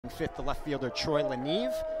Fifth, the left fielder Troy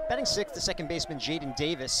Leneve. Batting sixth, the second baseman Jaden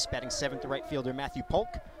Davis. Batting seventh, the right fielder Matthew Polk.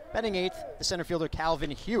 Batting eighth, the center fielder Calvin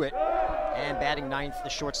Hewitt. And batting ninth, the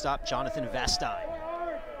shortstop Jonathan Vastine.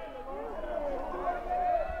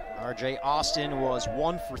 R.J. Austin was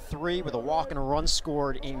 1 for 3 with a walk and a run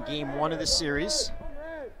scored in game 1 of the series.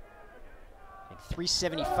 And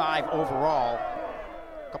 375 overall.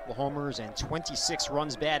 A couple of homers and 26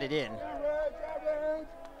 runs batted in.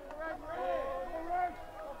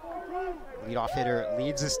 Leadoff hitter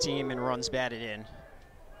leads his team in runs batted in.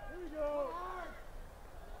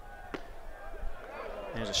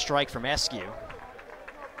 There's a strike from Eskew.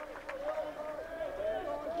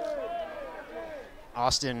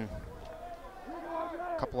 Austin,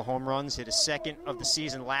 a couple of home runs, hit his second of the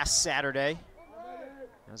season last Saturday.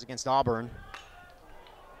 That was against Auburn.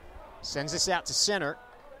 Sends this out to center.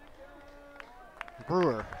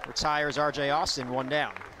 Brewer retires R.J. Austin, 1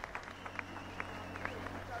 down.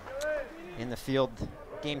 In the field,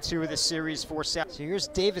 game 2 of this series for South. So here's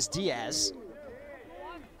Davis Diaz.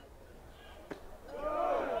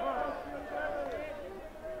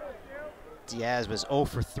 Diaz was 0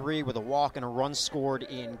 for 3 with a walk and a run scored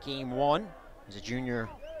in game 1. He's a junior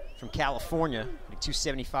from California,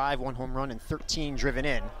 275, 1 home run and 13 driven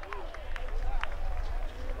in.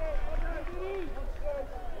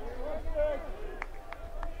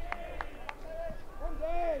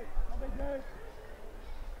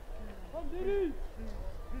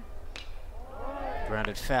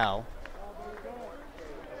 Grounded foul.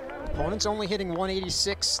 Opponents only hitting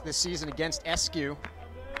 186 this season against Eskew.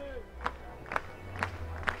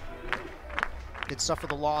 Did suffer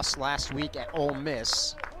the loss last week at Ole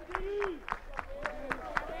Miss.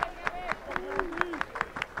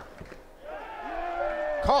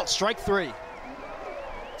 Called strike 3.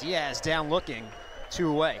 Diaz down looking, 2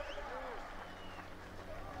 away.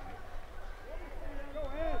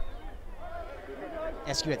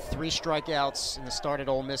 Eskew had 3 strikeouts in the start at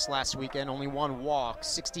Ole Miss last weekend, only 1 walk,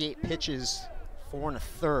 68 pitches, 4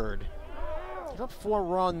 1/3. Gave up 4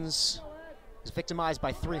 runs, was victimized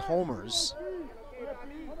by 3 homers.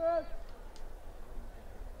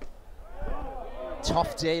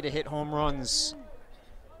 Tough day to hit home runs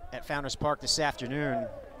at Founders Park this afternoon.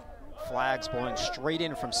 Flags blowing straight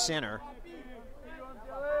in from center.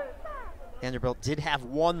 Vanderbilt did have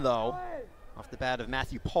 1 though, off the bat of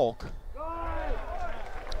Matthew Polk.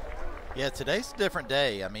 Yeah, today's a different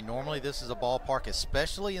day. I mean, normally this is a ballpark,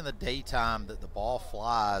 especially in the daytime that the ball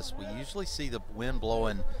flies. We usually see the wind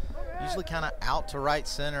blowing usually kind of out to right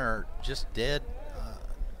center, just dead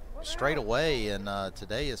straight away, and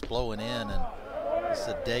today it's blowing in, and it's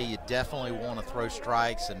a day you definitely want to throw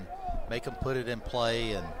strikes and make them put it in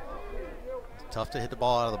play, and it's tough to hit the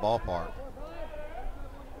ball out of the ballpark.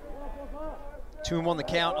 2-1 the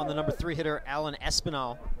count on the number 3 hitter, Alan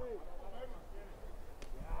Espinal.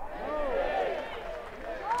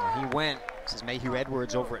 He went, this is Mayhew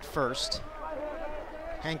Edwards over at first.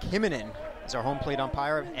 Hank Himonen is our home plate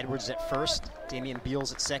umpire. Edwards is at first, Damian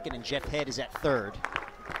Beals at second, and Jeff Head is at third.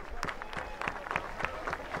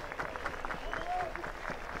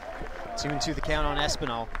 Two and 2 the count on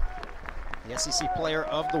Espinal, the SEC Player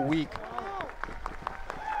of the Week.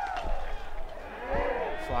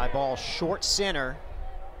 Fly ball short center.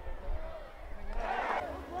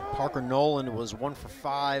 Parker Noland was 1 for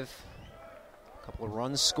 5. A couple of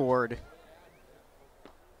runs scored.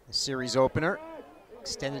 The series opener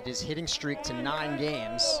extended his hitting streak to 9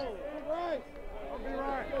 games.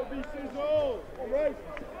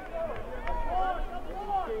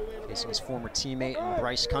 Facing his former teammate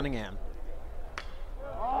Bryce Cunningham.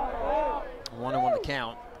 1-1 the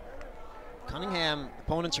count. Cunningham,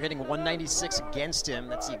 opponents are hitting 196 against him.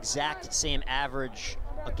 That's the exact same average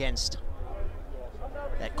against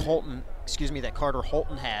that Carter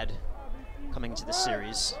Holton had coming into the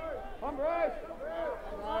series.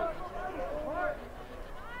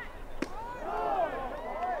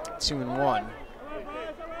 2-1.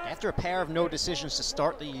 After a pair of no decisions to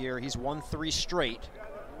start the year, he's won 3 straight,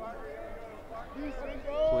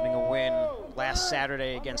 including a win last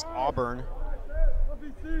Saturday against Auburn.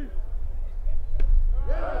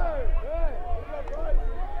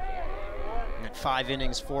 And at 5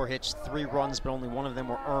 innings, 4 hits, 3 runs, but only 1 of them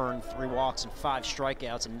were earned. 3 walks and 5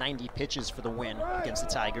 strikeouts and 90 pitches for the win against the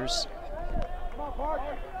Tigers.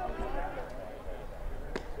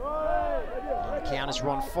 And the count is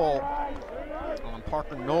run full on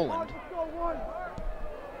Parker Noland.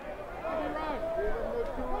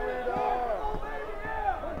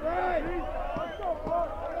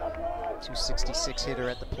 266 hitter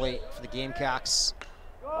at the plate for the Gamecocks.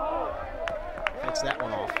 Takes that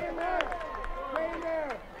one off.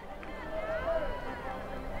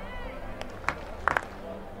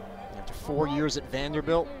 4 years at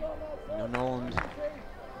Vanderbilt. You know, Noland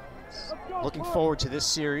looking forward to this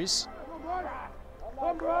series.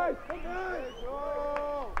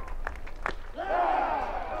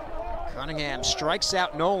 Cunningham strikes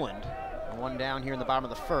out Noland. One down here in the bottom of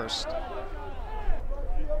the first.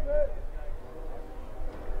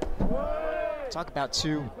 Talk about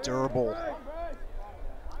two durable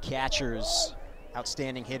catchers,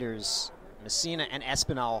 outstanding hitters. Messina and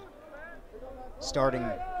Espinal starting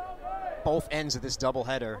both ends of this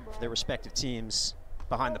doubleheader for their respective teams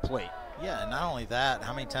behind the plate. Yeah, and not only that,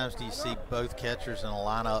 how many times do you see both catchers in a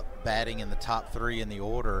lineup batting in the top 3 in the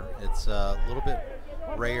order? It's a little bit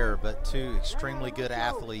rare, but two extremely good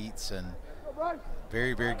athletes and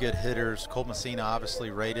very, very good hitters. Cole Messina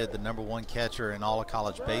obviously rated the #1 catcher in all of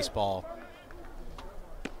college baseball.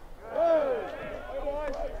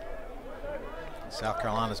 South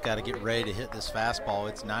Carolina's got to get ready to hit this fastball.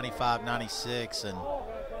 It's 95-96, and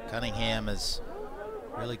Cunningham is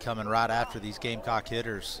really coming right after these Gamecock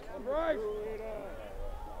hitters.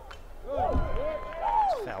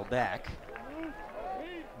 It's fouled back.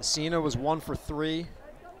 Messina was 1 for 3.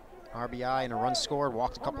 RBI and a run scored,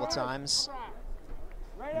 walked a couple of times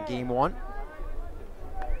in game 1.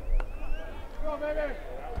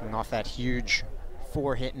 Coming off that huge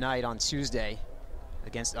 4-hit night on Tuesday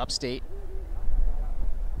against Upstate.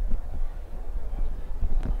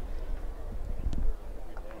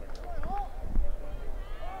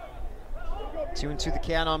 Two and two the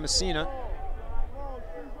count on Messina.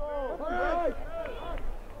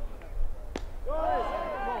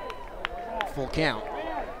 Full count.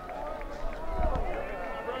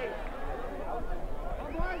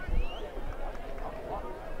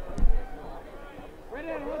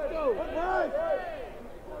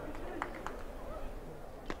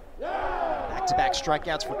 Back-to-back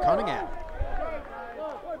strikeouts for Cunningham.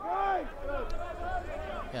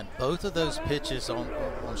 And both of those pitches on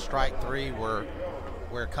strike 3 were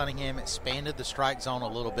where Cunningham expanded the strike zone a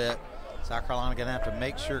little bit. South Carolina going to have to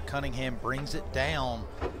make sure Cunningham brings it down.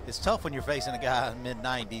 It's tough when you're facing a guy in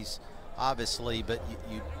mid-90s, obviously, but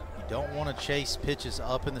you don't want to chase pitches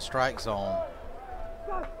up in the strike zone.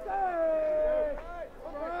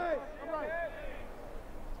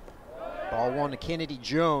 Ball 1 to Kennedy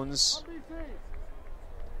Jones.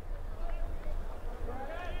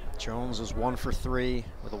 Jones was 1 for 3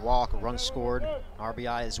 with a walk, a run scored,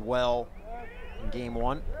 RBI as well in game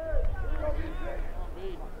 1.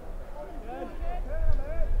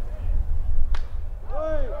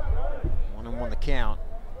 One and one the count.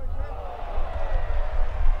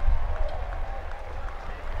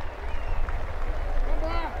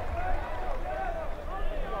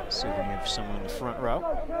 See if we can have someone in the front row.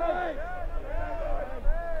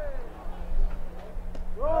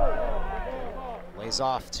 Lays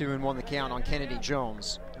off, 2 and 1 the count on Kennedy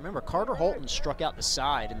Jones. Remember, Carter Holton struck out the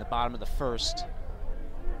side in the bottom of the first.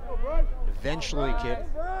 Eventually,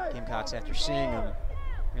 Gamecocks, after seeing him,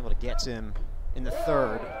 were able to get to him in the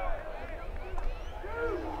third.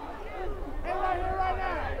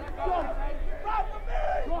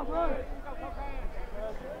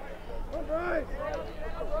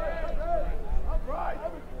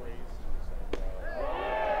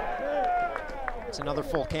 It's another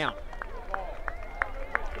full count.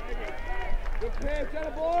 Good pitch,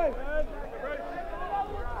 boy.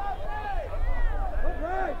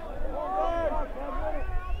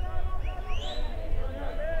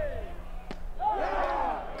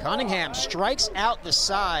 Cunningham strikes out the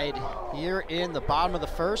side here in the bottom of the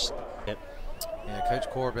first. Yep. Yeah, Coach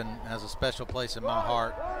Corbin has a special place in my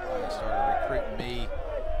heart. He started recruiting me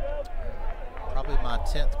probably my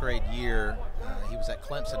 10th grade year. He was at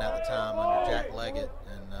Clemson at the time under Jack Leggett,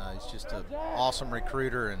 and he's just an awesome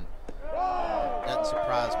recruiter, and doesn't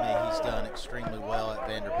surprise me. He's done extremely well at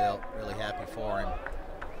Vanderbilt. Really happy for him.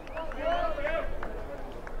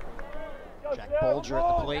 Jack Bolger at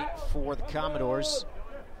the plate for the Commodores.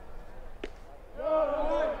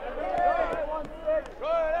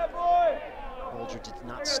 Bolger did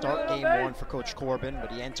not start game 1 for Coach Corbin,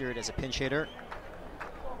 but he entered as a pinch hitter.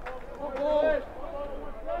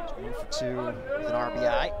 1 for 2 with an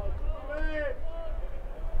RBI.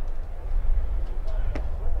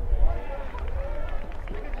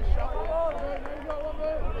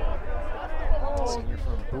 Senior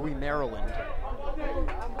from Bowie, Maryland.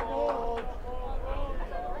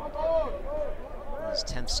 His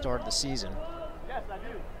 10th start of the season. Yes, I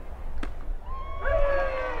do.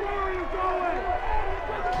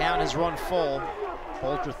 The count has run full.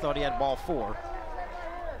 Bolger thought he had ball 4.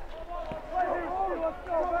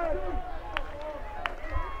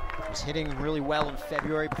 He was hitting really well in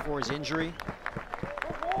February before his injury.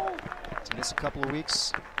 To miss a couple of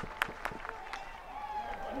weeks.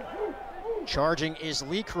 Charging is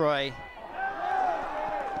LeCroy.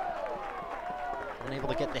 Unable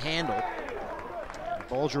to get the handle.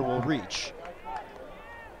 Bulger will reach.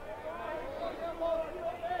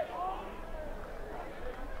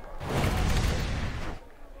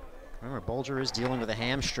 Remember, Bulger is dealing with a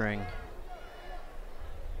hamstring.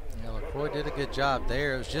 Yeah, LaCroix did a good job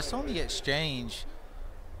there. It was just on the exchange.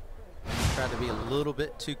 Tried to be a little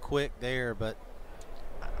bit too quick there, but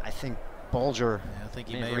I think Bulger I think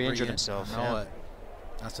he may may have have re-injured himself. Yeah.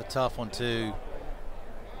 That's a tough one too.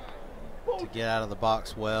 To get out of the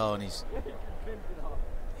box well, and he's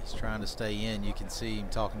trying to stay in. You can see him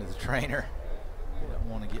talking to the trainer. He doesn't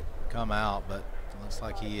want to come out, but it looks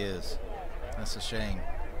like he is. That's a shame.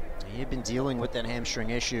 He had been dealing with that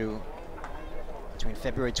hamstring issue between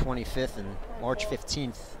February 25th and March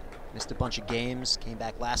 15th. Missed a bunch of games, came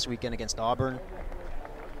back last weekend against Auburn.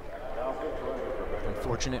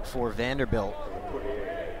 Unfortunate for Vanderbilt.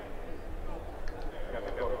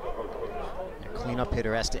 Their cleanup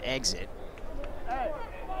hitter has to exit.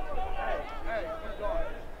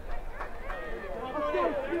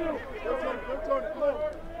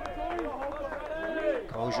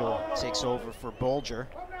 Kojal takes over for Bulger.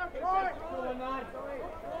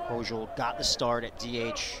 Kojal got the start at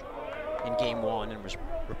DH in game 1 and was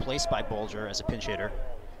replaced by Bulger as a pinch hitter.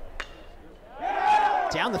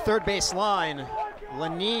 Down the third base line,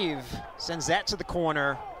 Lanive sends that to the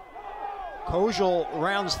corner. Kojal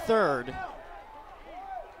rounds third.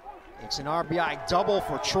 It's an RBI double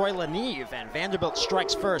for Troy Lanive, and Vanderbilt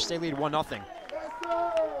strikes first. They lead 1-0.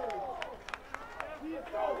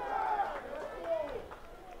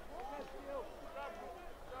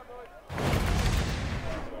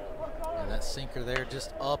 That sinker there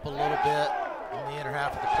just up a little bit on the inner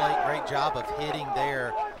half of the plate. Great job of hitting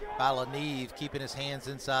there by Lanive, keeping his hands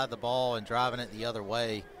inside the ball and driving it the other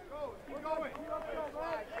way.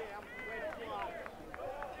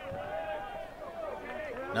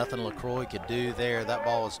 Nothing LaCroix could do there. That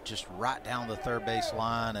ball was just right down the third base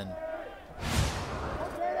line, and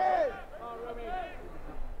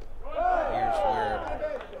here's where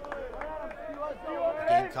the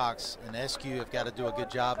Gamecocks and SQ have got to do a good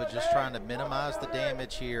job of just trying to minimize the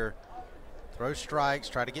damage here. Throw strikes,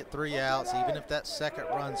 try to get 3 outs. Even if that second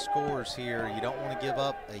run scores here, you don't want to give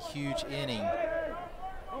up a huge inning.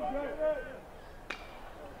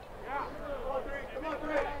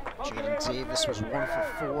 Jaden Davis was 1 for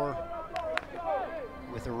 4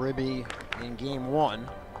 with a ribby in game 1.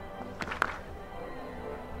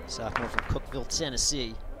 Sophomore from Cookeville,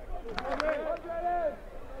 Tennessee.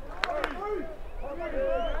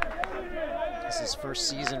 This is his first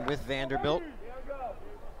season with Vanderbilt.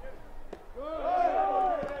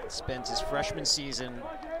 Spent his freshman season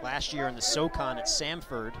last year in the SoCon at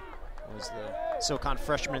Samford. Was the SoCon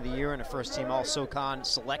Freshman of the Year and a first-team All-SoCon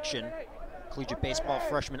selection. Collegiate baseball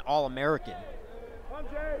freshman All-American.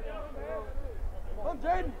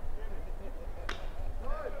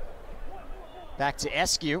 Back to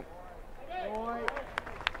Eskew.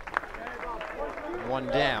 1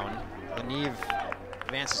 down. Lanive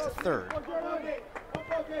advances to third.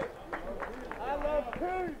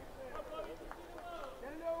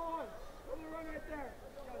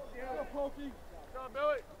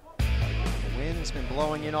 The wind's been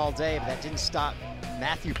blowing in all day, but that didn't stop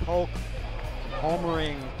Matthew Polk from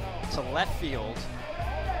homering to left field.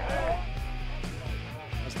 That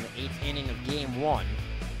was in the 8th inning of game 1.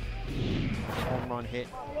 Home run hit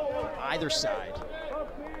from either side.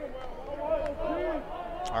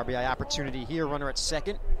 RBI opportunity here, runner at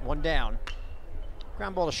second, 1 down.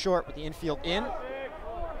 Ground ball to short with the infield in.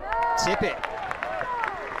 Tip it.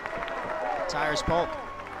 Tires Polk.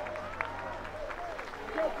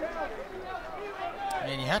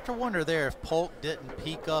 And you have to wonder there if Polk didn't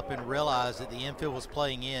peek up and realize that the infield was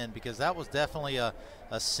playing in, because that was definitely a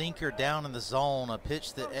sinker down in the zone, a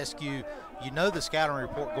pitch that SQ, you know the scouting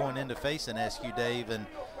report going into facing SQ, Dave, and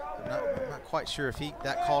I'm not quite sure if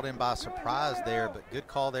that called him by surprise there, but good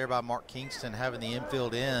call there by Mark Kingston, having the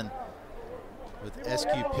infield in with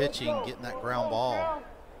SQ pitching, getting that ground ball.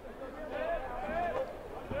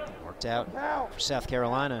 Worked out for South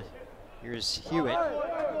Carolina. Here's Hewitt.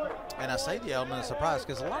 And I say the element of surprise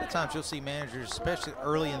because a lot of times you'll see managers, especially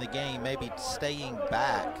early in the game, maybe staying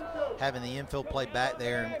back, having the infield play back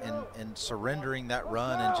there and surrendering that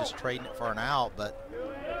run and just trading it for an out. But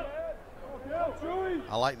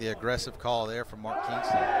I like the aggressive call there from Mark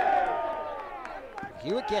Kingston.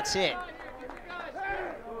 Hewitt gets hit.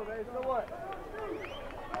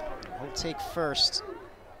 He'll take first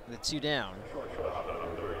with 2 down.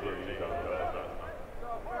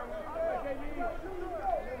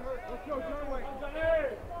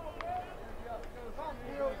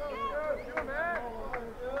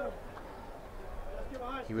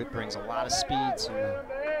 brings a lot of speed to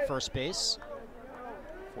first base.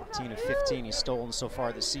 14 of 15 he's stolen so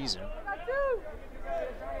far this season.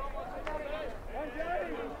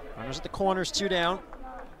 Runners at the corners, 2 down.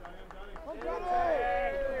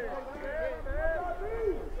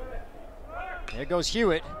 There goes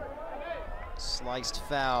Hewitt. Sliced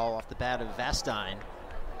foul off the bat of Vastine.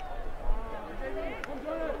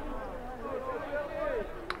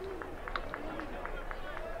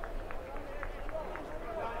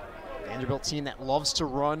 Vanderbilt team that loves to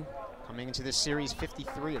run. Coming into this series,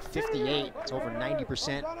 53 of 58. It's over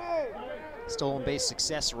 90% stolen base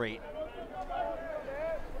success rate.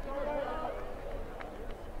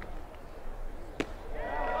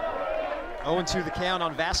 Oh, 0-2 the count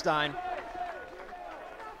on Vastine.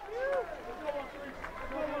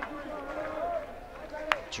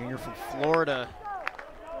 Junior from Florida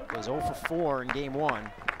goes 0 for 4 in game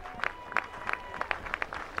 1.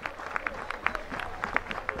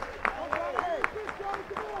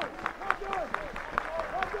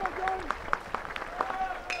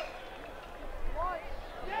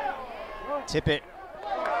 Tippett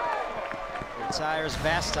retires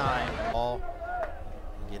Vastine. Ball,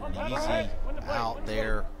 get an easy out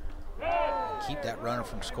there, keep that runner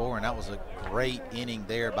from scoring. That was a great inning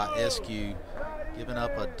there by SQ, giving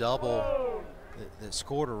up a double that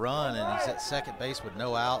scored a run, and he's at second base with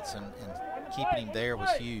no outs, and keeping him there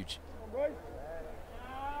was huge.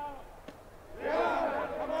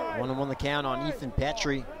 1-1 the count on Ethan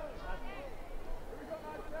Petrie.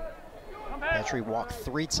 Petrie walked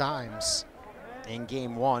 3 times in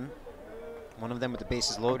game 1. One of them with the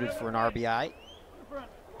bases loaded for an RBI.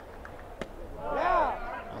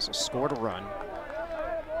 Also scored a run.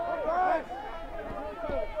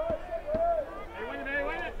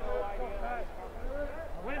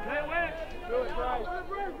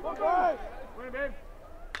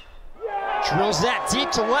 Drills that deep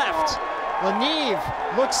to left.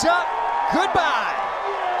 Lanive looks up. Goodbye.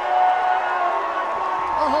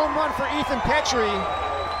 A home run for Ethan Petrie.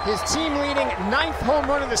 His team leading 9th home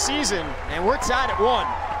run of the season, and we're tied at 1.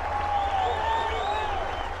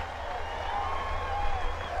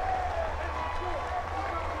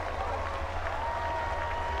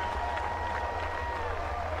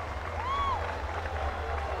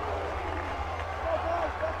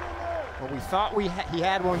 Well, we thought he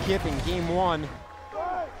had one hit in game 1.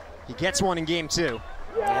 He gets one in game 2.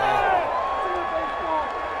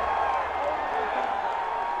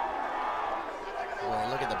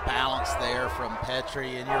 There from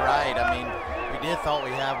Petrie, and you're right. I mean, we did thought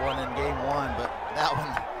we had one in game 1, but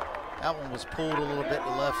that one was pulled a little bit to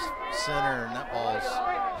left center, and that ball's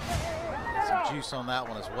some juice on that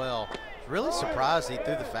one as well. Really surprised he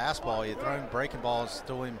threw the fastball. He had thrown breaking balls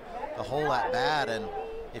to him the whole at bat, and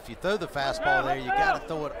if you throw the fastball there, you got to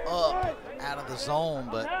throw it up out of the zone.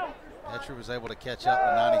 But Petrie was able to catch up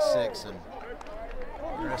to 96, and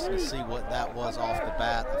interesting to see what that was off the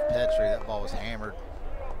bat of Petrie. That ball was hammered.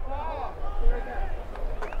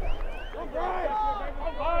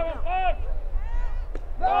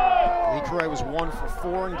 LeCroy was 1 for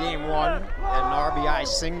 4 in game 1, and an RBI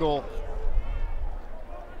single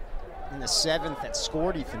in the 7th that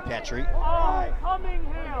scored Ethan Petrie.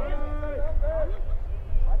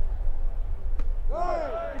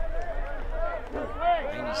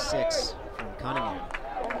 96 from Cunningham.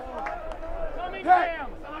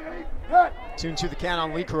 2-2 the count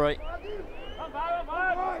on LeCroy.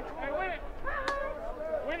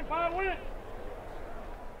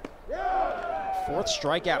 Fourth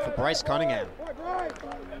strikeout for Bryce Cunningham.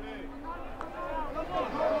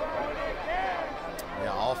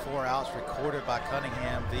 Yeah, all 4 outs recorded by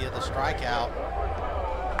Cunningham via the strikeout.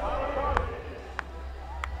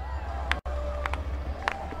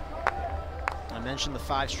 I mentioned the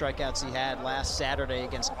 5 strikeouts he had last Saturday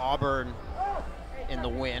against Auburn in the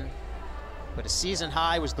win, but a season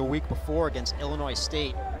high was the week before against Illinois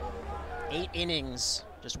State. 8 innings,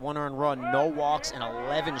 just 1 earned run, no walks, and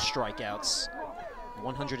 11 strikeouts.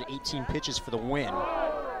 118 pitches for the win.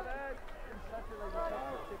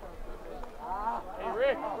 Hey,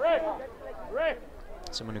 Rick.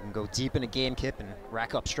 Someone who can go deep in a game, Kip, and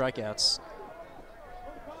rack up strikeouts.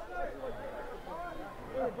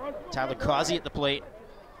 Tyler Causey at the plate.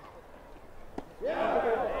 It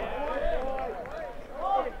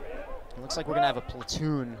looks like we're going to have a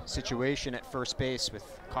platoon situation at first base with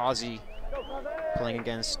Causey playing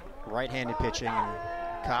against right-handed pitching and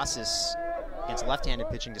Casas against left-handed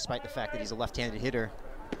pitching, despite the fact that he's a left-handed hitter.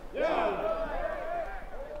 The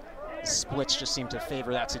splits just seem to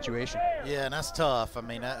favor that situation. Yeah, and that's tough. I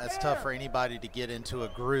mean, that's tough for anybody to get into a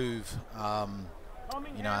groove.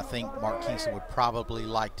 You know, I think Mark Kingston would probably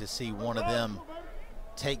like to see one of them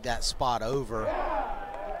take that spot over.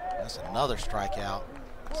 That's another strikeout.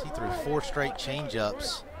 He threw 4 straight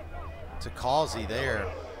changeups to Causey there.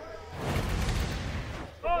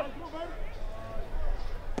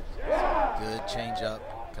 Good changeup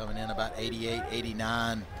coming in about 88,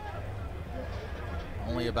 89.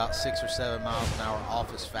 Only about 6 or 7 miles an hour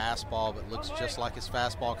off his fastball, but looks just like his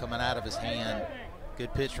fastball coming out of his hand.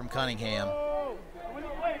 Good pitch from Cunningham.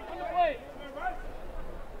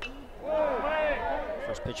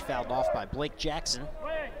 First pitch fouled off by Blake Jackson.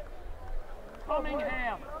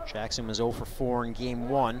 Jackson was 0 for 4 in game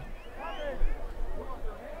 1.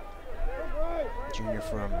 Junior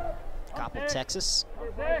from Coppell, Texas.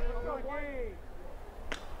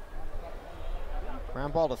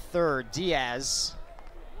 Ground ball to third. Diaz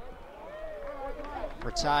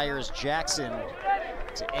retires Jackson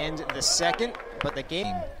to end the second, but the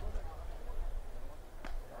game.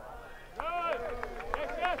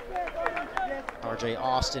 RJ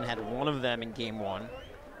Austin had one of them in game 1.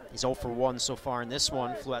 He's 0 for 1 so far in this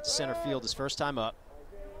one. Flew out to center field his first time up.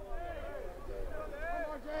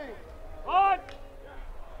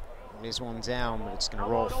 This one down, but it's going to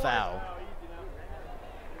roll foul.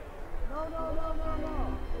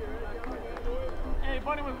 Hey,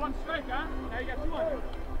 buddy, with 1 strike, huh? Now you got 2 on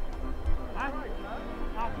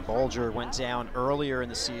you. Bulger went down earlier in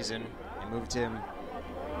the season. They moved him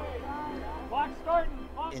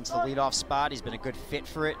into the leadoff spot. He's been a good fit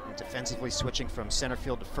for it, and defensively switching from center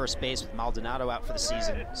field to first base with Maldonado out for the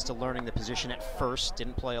season. Still learning the position at first.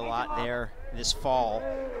 Didn't play a lot there this fall.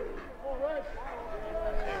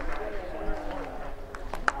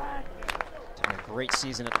 Having a great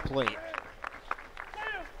season at the plate.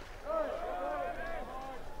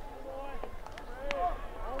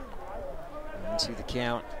 Into the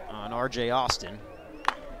count on RJ Austin.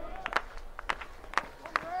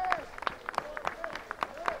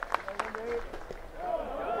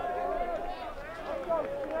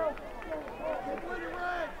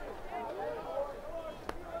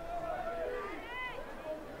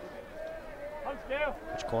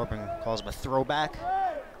 Which Corbin calls him a throwback.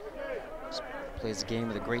 Plays the game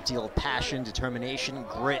with a great deal of passion, determination,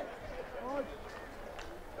 grit.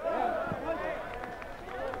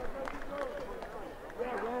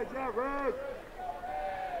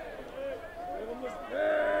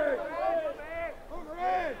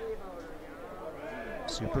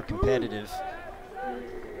 Super competitive.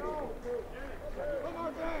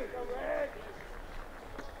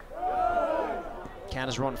 Count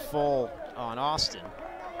is run full on Austin.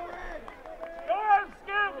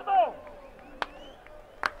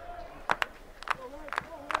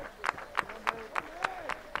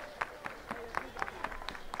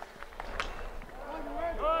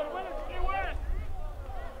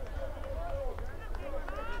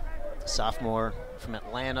 Sophomore from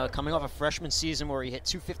Atlanta, coming off a freshman season where he hit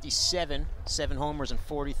 257, 7 homers and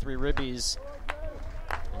 43 ribbies.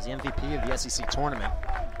 He's the MVP of the SEC tournament.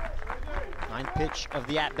 9th pitch of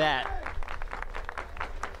the at-bat.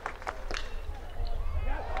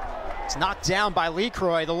 It's knocked down by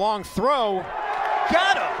LeCroy. The long throw.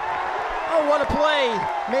 Got him! Oh, what a play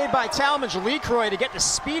made by Talmadge LeCroy to get the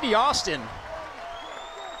speedy Austin.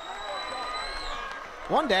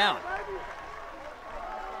 1 down.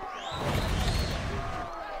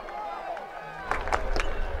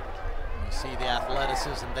 You see the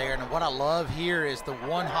athleticism there, and what I love here is the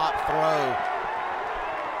one-hop throw.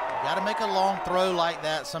 Got to make a long throw like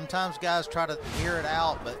that. Sometimes guys try to air it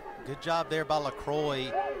out, but good job there by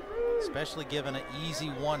LeCroy, especially giving an easy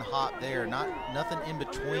one hop there. Nothing in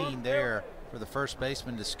between there for the first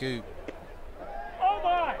baseman to scoop. Oh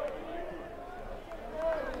my!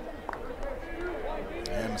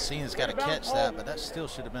 And Messina's got to catch that, but that still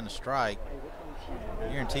should have been a strike. I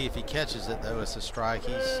guarantee if he catches it, though, it's a strike.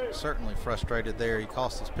 He's certainly frustrated there. He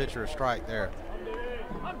cost his pitcher a strike there.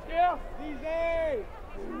 I'm scared.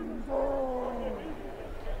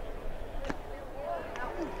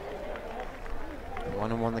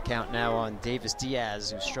 1-1 the count now on Davis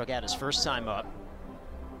Diaz, who struck out his first time up.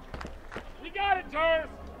 You got it, Turf.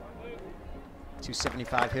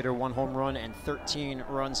 275 hitter, 1 home run, and 13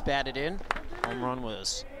 runs batted in. Home run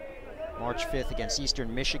was March 5th against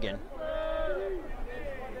Eastern Michigan.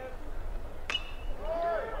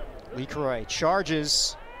 LeCroy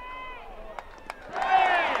charges.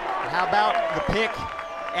 How about the pick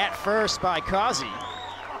at first by Causey?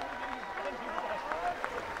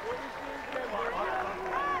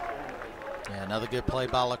 Yeah, another good play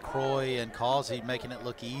by LeCroy, and Causey making it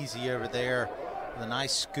look easy over there with a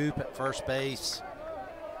nice scoop at first base.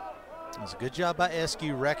 It was a good job by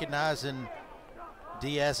Eskew recognizing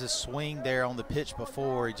Diaz's swing there on the pitch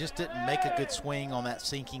before. He just didn't make a good swing on that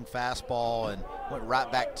sinking fastball, and went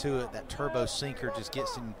right back to it. That turbo sinker just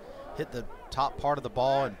gets him, hit the top part of the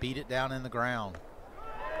ball and beat it down in the ground.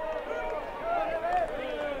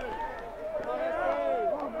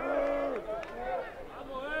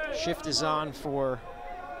 Shift is on for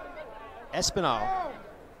Espinal.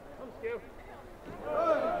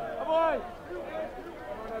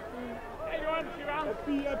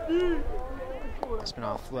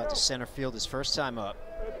 Espinal flew out to center field his first time up.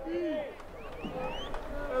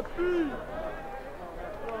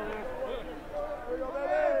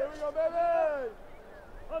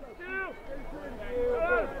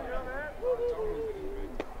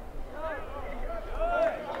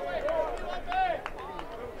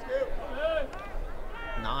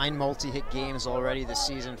 Nine multi-hit games already this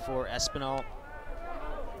season for Espinal,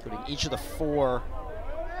 including each of the 4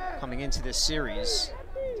 coming into this series.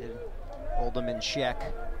 Did hold them in check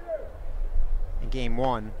in game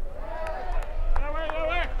 1.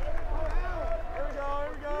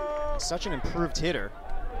 He's such an improved hitter.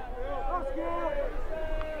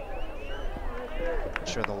 I'm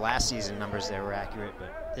sure the last season numbers there were accurate,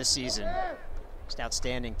 but this season, just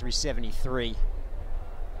outstanding, 373.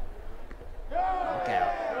 Look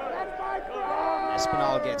out.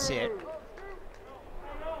 Espinal gets hit.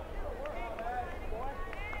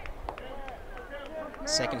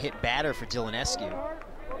 Second hit batter for Dylan Eskew.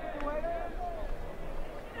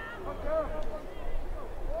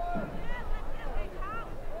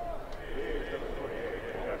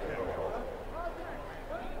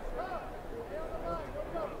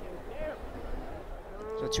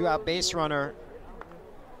 So 2-out base runner,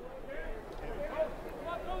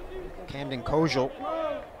 Camden Kojal.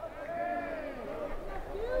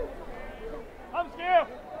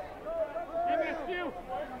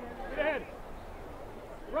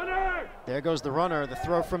 There goes the runner, the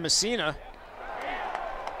throw from Messina.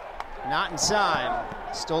 Not in time.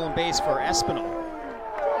 Stolen base for Espinal.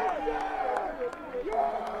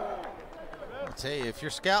 I'll tell you, if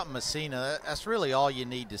you're scouting Messina, that's really all you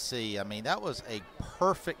need to see. I mean, that was a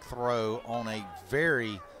perfect throw on a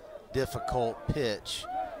very difficult pitch.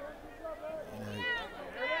 You know,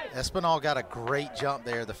 Espinal got a great jump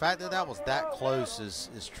there. The fact that that was that close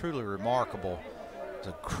is truly remarkable. It's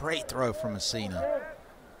a great throw from Messina.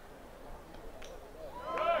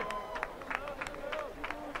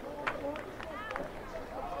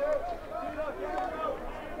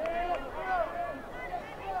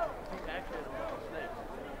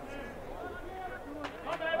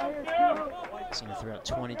 Messina threw out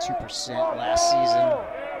 22% last season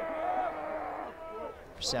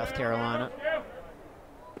for South Carolina.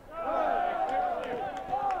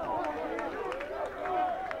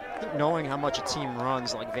 I think knowing how much a team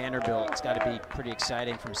runs like Vanderbilt, it's got to be pretty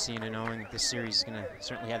exciting for Messina, knowing this series is going to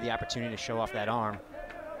certainly have the opportunity to show off that arm.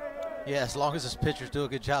 Yeah, as long as his pitchers do a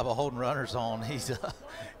good job of holding runners on, he's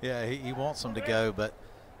yeah, he wants them to go. But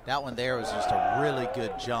that one there was just a really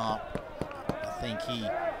good jump. I think he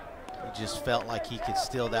just felt like he could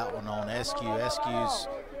steal that one on Eskew. Eskew's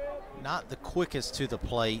not the quickest to the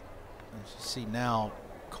plate. As you see now,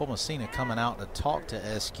 Cole Messina coming out to talk to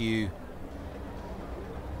Eskew.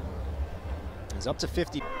 He's up to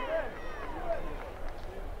 50.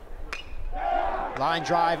 Line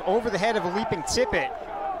drive over the head of a leaping Tippett.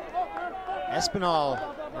 Espinal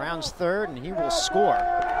rounds third, and he will score.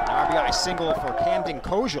 An RBI single for Camden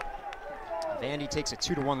Kojal. Vandy takes a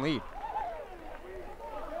 2-1 lead.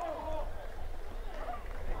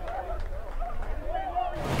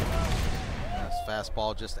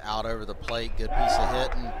 Fastball just out over the plate. Good piece of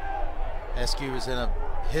hitting. Eskew is in a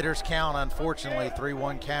hitter's count, unfortunately,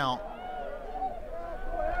 3-1 count.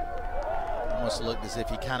 Almost looked as if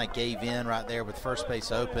he kind of gave in right there with first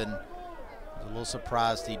base open. I was a little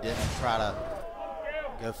surprised he didn't try to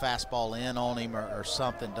go fastball in on him or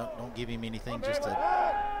something. Don't give him anything, just to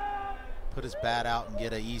put his bat out and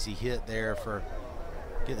get an easy hit there for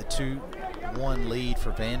get the 2-1 lead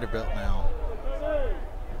for Vanderbilt now.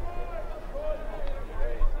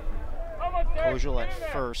 Kojal at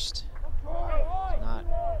first, not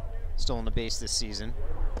stolen the base this season.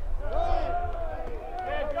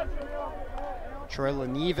 Troy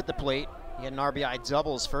Leneve at the plate. He had an RBI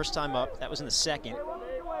double his first time up. That was in the second.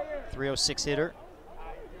 306 hitter,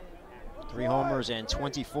 3 homers and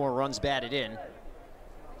 24 runs batted in.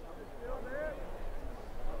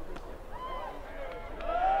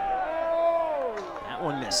 That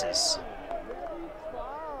one misses.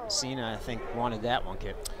 Messina, I think, wanted that one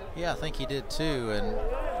kicked. Yeah, I think he did too, and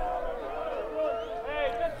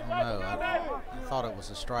I don't know, I thought it was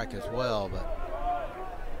a strike as well, but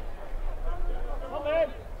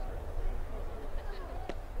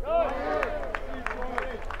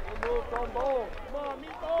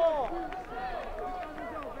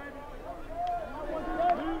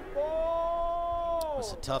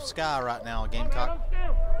tough sky right now. Gamecock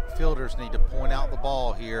fielders need to point out the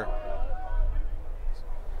ball here.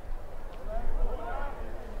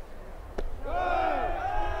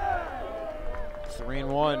 Three and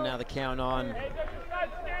one now the count on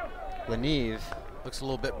Leneve. Looks a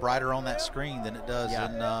little bit brighter on that screen than it does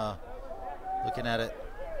in looking at it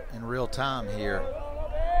in real time here.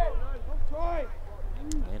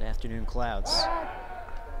 Mid-afternoon clouds.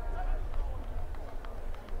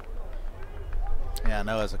 Yeah, I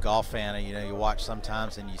know as a golf fan, you know, you watch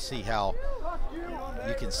sometimes and you see how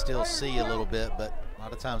you can still see a little bit, but a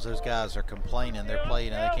lot of times those guys are complaining they're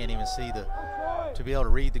playing and they can't even see to be able to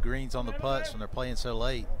read the greens on the putts when they're playing so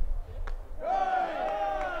late.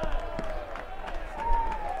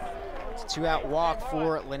 It's a two-out walk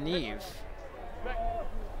for Leneve.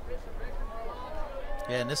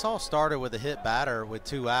 Yeah, and this all started with a hit batter with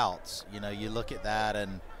 2 outs. You know, you look at that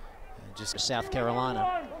and just South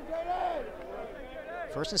Carolina.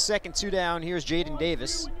 First and second, 2 down. Here's Jaden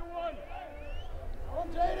Davis.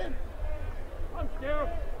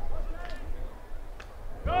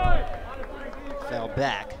 Fell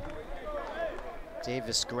back.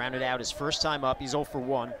 Davis grounded out his first time up. He's 0 for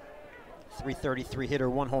 1. 333 hitter,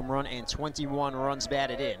 1 home run, and 21 runs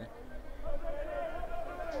batted in.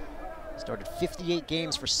 Started 58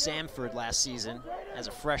 games for Samford last season as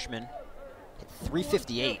a freshman. Hit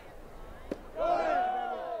 358.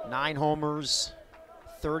 9 homers,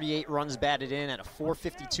 38 runs batted in at a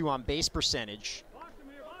 452 on base percentage.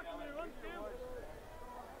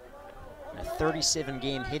 And a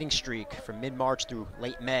 37-game hitting streak from mid-March through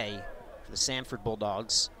late May for the Samford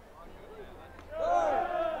Bulldogs.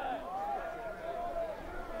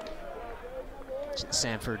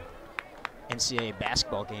 Samford NCAA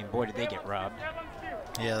basketball game, boy, did they get robbed.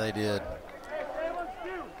 Yeah, they did.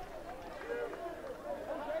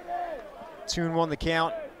 2-1 the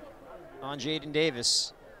count on Jaden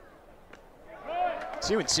Davis.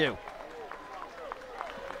 2-2.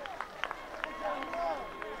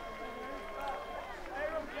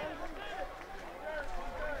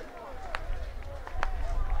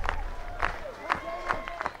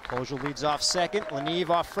 Kojal leads off second, Leneve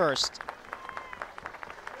off first.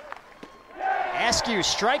 Askew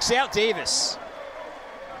strikes out Davis.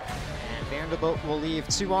 And Vanderbilt will leave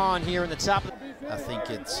 2 on here in the top. I think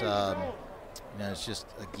it's, you know, it's just,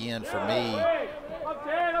 again, for me,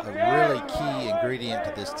 a really key ingredient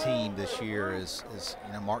to this team this year is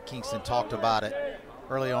you know, Mark Kingston talked about it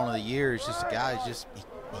early on in the year. He's just a guy who's just, he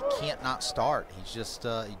can't not start. He's just,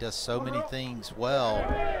 he does so many things well.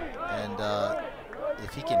 And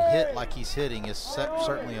if he can hit like he's hitting, it's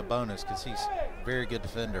certainly a bonus because he's a very good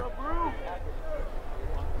defender.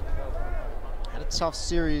 Had a tough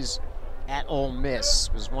series at Ole Miss.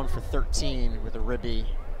 Was 1 for 13 with a ribby.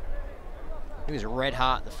 He was red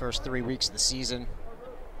hot the first 3 weeks of the season.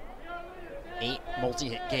 8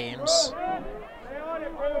 multi-hit games.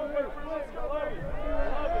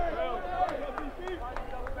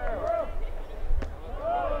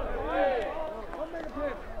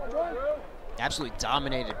 Absolutely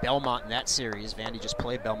dominated Belmont in that series. Vandy just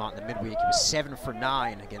played Belmont in the midweek. He was 7 for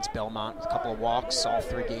 9 against Belmont with a couple of walks. All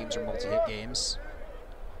 3 games are multi-hit games.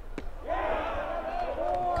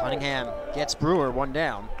 Cunningham gets Brewer 1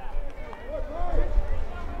 down.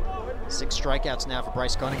 6 strikeouts now for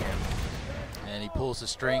Bryce Cunningham. And he pulls the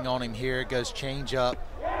string on him here. It goes change up.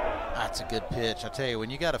 That's a good pitch. I tell you,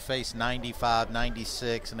 when you got to face 95,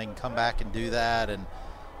 96, and they can come back and do that, and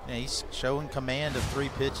you know, he's showing command of 3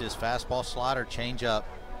 pitches: fastball, slider, change up.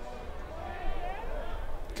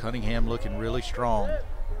 Cunningham looking really strong.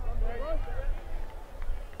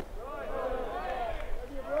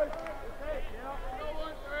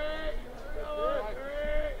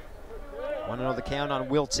 Want to know the count on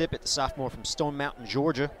Will Tippett, the sophomore from Stone Mountain,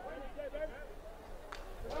 Georgia.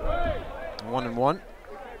 1-1.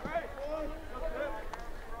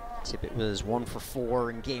 Tippett was 1 for 4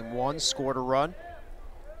 in game 1, scored a run.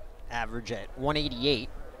 Average at 188,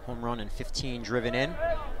 home run and 15 driven in.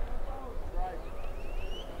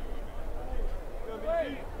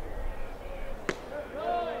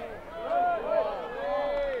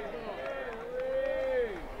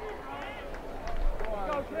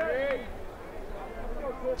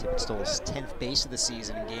 Tippett stole his 10th base of the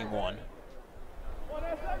season in game 1.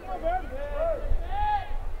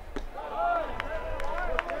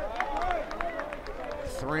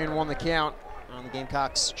 Three and 1 the count on the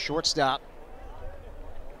Gamecocks shortstop.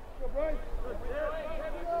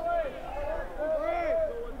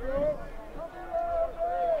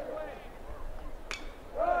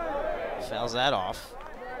 Fouls that off.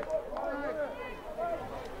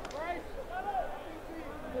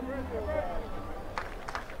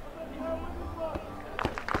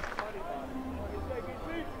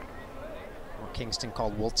 Kingston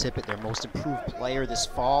called Will Tippett their most improved player this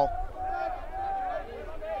fall.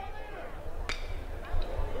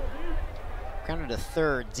 Grounded to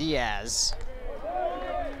third, Diaz.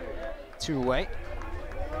 2 away.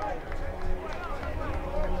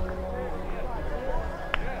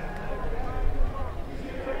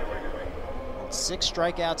 And 6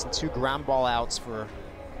 strikeouts and 2 ground ball outs for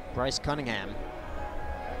Bryce Cunningham.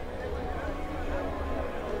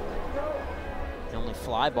 The only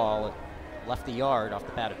fly ball left the yard off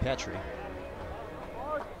the bat of Petrie.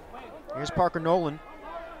 Here's Parker Nolan.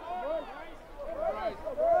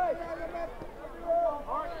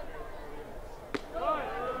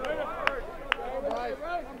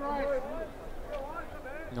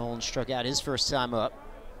 Nolan struck out his first time up.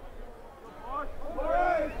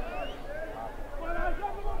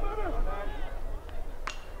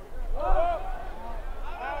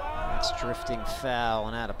 That's drifting foul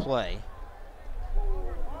and out of play.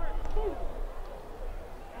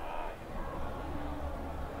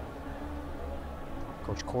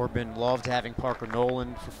 Coach Corbin loved having Parker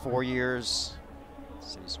Nolan for 4 years.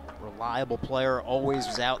 He's a reliable player, always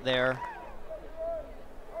was out there.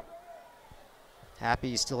 Happy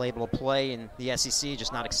he's still able to play in the SEC,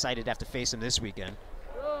 just not excited to have to face him this weekend.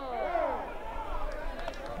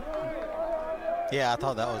 Yeah, I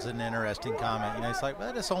thought that was an interesting comment. You know, it's like,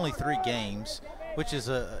 well, it's only 3 games, which is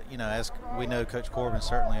you know, as we know, Coach Corbin's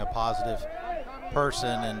certainly a positive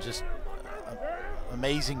person and just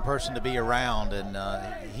amazing person to be around. And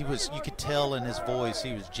you could tell in his voice,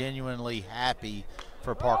 he was genuinely happy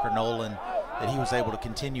for Parker Nolan that he was able to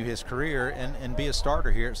continue his career and be a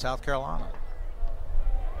starter here at South Carolina.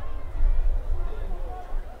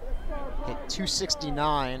 Hit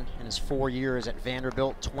 .269 in his 4 years at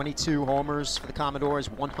Vanderbilt. 22 homers for the Commodores,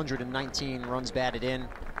 119 runs batted in.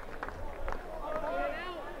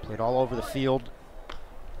 Played all over the field.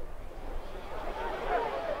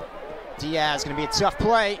 Diaz gonna be a tough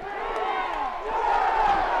play.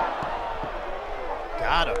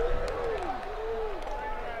 Got him.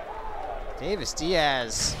 Davis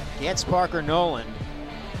Diaz gets Parker Nolan.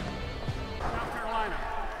 South Carolina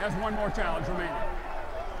has 1 more challenge remaining.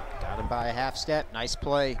 Got him by a half step. Nice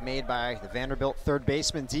play made by the Vanderbilt third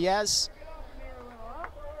baseman Diaz.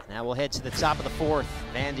 Now we'll head to the top of the 4th.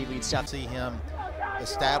 Vandy leads South. See him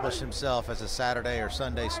establish himself as a Saturday or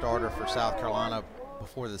Sunday starter for South Carolina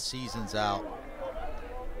before the season's out.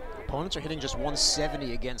 Opponents are hitting just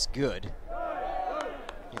 170 against good.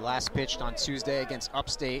 He last pitched on Tuesday against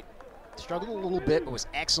Upstate. Struggled a little bit, but was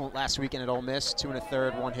excellent last weekend at Ole Miss. 2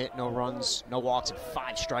 1/3, 1 hit, no runs, no walks, and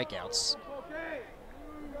 5 strikeouts.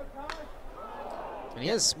 And he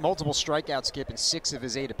has multiple strikeouts, Skip, in 6 of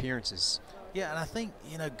his 8 appearances. Yeah, and I think,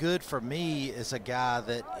 you know, good for me is a guy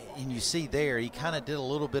that, and you see there, he kind of did a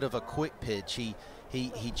little bit of a quick pitch. He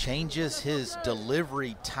changes his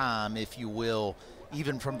delivery time, if you will,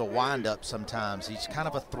 even from the windup sometimes. He's kind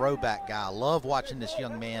of a throwback guy. I love watching this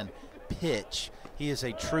young man pitch. He is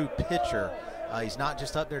a true pitcher. He's not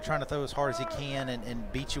just up there trying to throw as hard as he can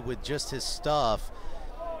and beat you with just his stuff.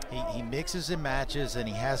 He mixes and matches, and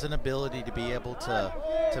he has an ability to be able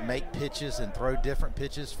to make pitches and throw different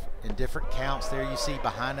pitches in different counts. There you see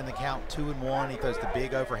behind in the count 2-1. He throws the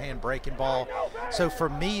big overhand breaking ball. So for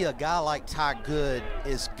me, a guy like Ty Good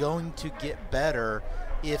is going to get better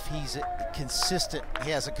if he's consistent.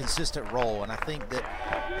 He has a consistent role, and I think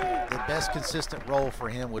that the best consistent role for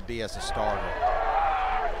him would be as a starter.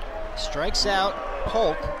 Strikes out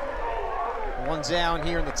Polk. 1 down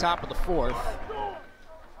here in the top of the 4th.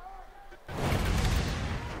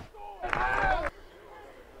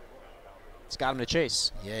 It's got him to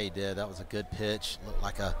chase. Yeah, he did. That was a good pitch. Looked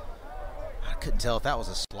like I couldn't tell if that was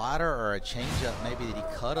a slider or a changeup, maybe that he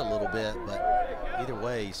cut a little bit, but either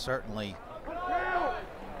way, he certainly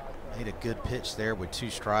made a good pitch there with 2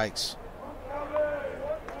 strikes.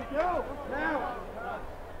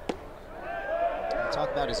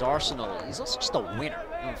 Talk about his arsenal. He's also just a winner.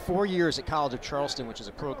 In 4 years at College of Charleston, which is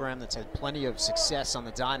a program that's had plenty of success on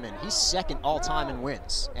the diamond, he's 2nd all-time in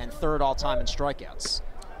wins and 3rd all-time in strikeouts.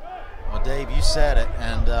 Well, Dave, you said it,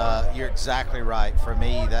 and you're exactly right. For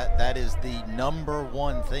me, that is the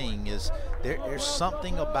 #1 thing. Is there's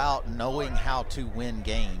something about knowing how to win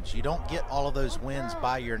games. You don't get all of those wins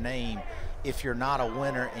by your name if you're not a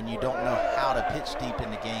winner and you don't know how to pitch deep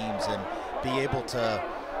into games and be able to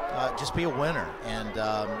just be a winner. And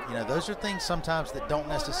you know, those are things sometimes that don't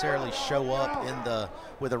necessarily show up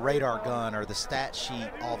with a radar gun or the stat sheet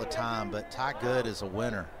all the time. But Ty Good is a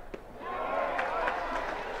winner.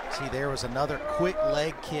 See, there was another quick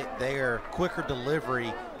leg kick there, quicker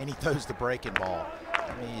delivery, and he throws the breaking ball.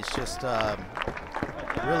 I mean, it's just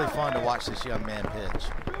really fun to watch this young man pitch.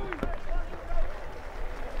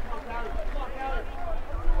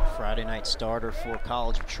 Friday night starter for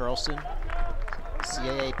College of Charleston.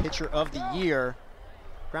 CAA Pitcher of the Year.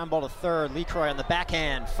 Ground ball to third. LeCroy on the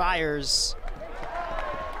backhand. Fires.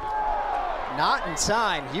 Not in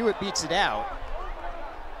time. Hewitt beats it out.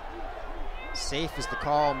 Safe is the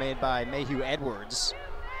call made by Mayhew Edwards.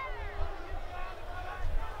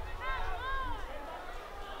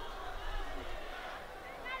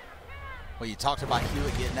 Well, you talked about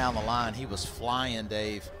Hewitt getting down the line. He was flying,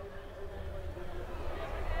 Dave.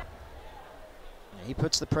 Yeah, he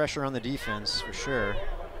puts the pressure on the defense for sure.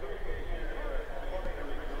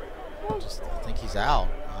 I think he's out.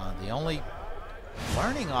 The only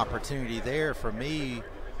learning opportunity there for me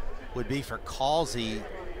would be for Causey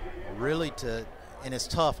really to, and it's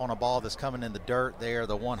tough on a ball that's coming in the dirt there,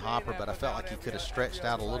 the one hopper, but I felt like he could have stretched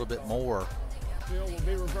out a little bit more. Field will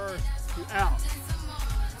be reversed to out.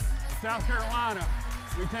 South Carolina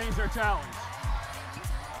retains their challenge.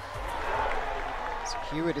 So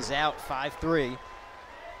Hewitt is out 5-3.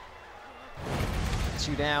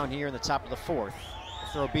 2 down here in the top of the 4th.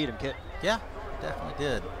 The throw beat him, Kit. Yeah, definitely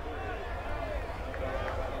did.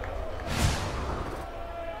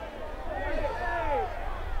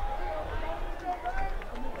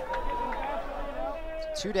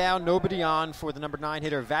 So 2 down, nobody on for the number 9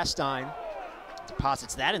 hitter, Vastine.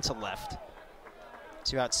 Deposits that into left.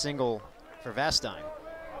 2 out single for Vastine.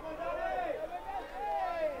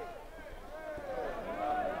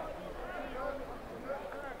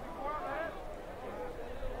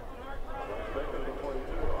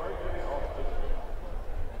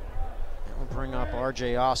 And we'll bring up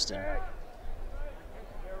R.J. Austin.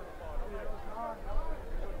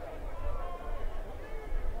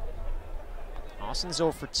 Austin's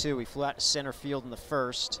 0 for 2. He flew out to center field in the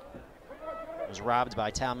first. Was robbed by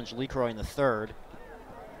Talmadge LeCroy in the third.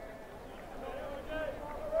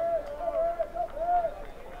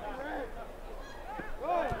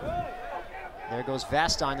 There goes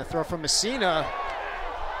Vastine, the throw from Messina.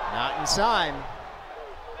 Not in time.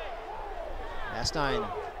 Vastine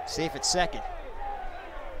safe at second.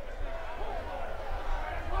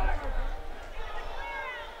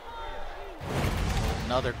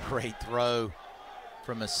 Another great throw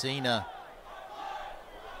from Messina.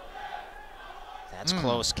 That's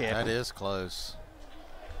close, Kip. That is close.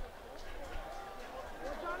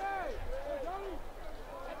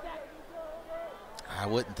 I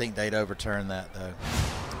wouldn't think they'd overturn that, though.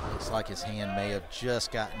 Looks like his hand may have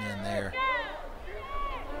just gotten in there.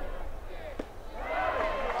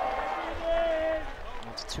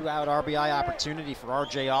 It's a 2-out RBI opportunity for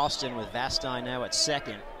R.J. Austin with Vastine now at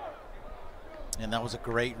second. And that was a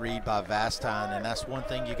great read by Vastine, and that's one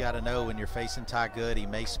thing you got to know when you're facing Ty Good. He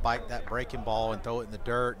may spike that breaking ball and throw it in the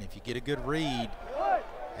dirt, and if you get a good read,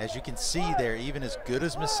 as you can see there, even as good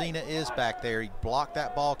as Messina is back there, he blocked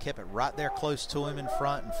that ball, kept it right there close to him in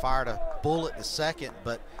front, and fired a bullet to second,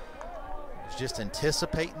 but was just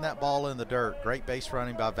anticipating that ball in the dirt. Great base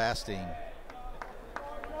running by Vastine.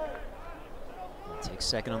 Takes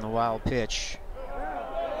second on the wild pitch.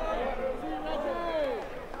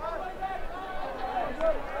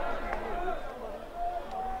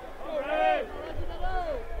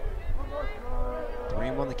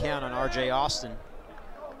 Won the count on R.J. Austin.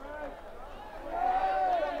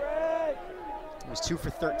 He was 2 for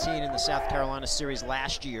 13 in the South Carolina series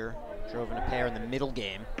last year. Drove in a pair in the middle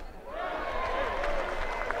game.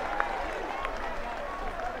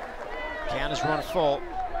 Count is run full.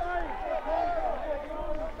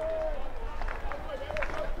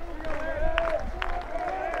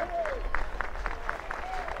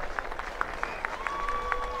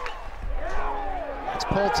 That's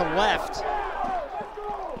pulled to left.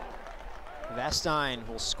 Vastine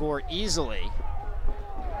will score easily.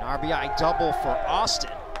 An RBI double for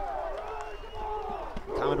Austin.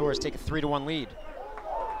 Commodores take a 3-1 lead.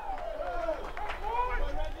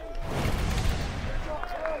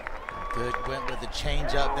 Good, went with the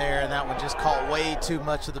change up there, and that one just caught way too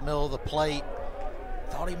much of the middle of the plate.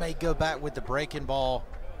 Thought he may go back with the breaking ball.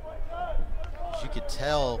 As you could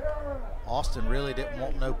tell, Austin really didn't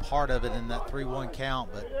want no part of it in that 3-1 count,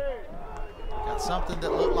 but got something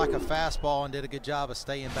that looked like a fastball and did a good job of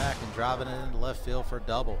staying back and driving it into left field for a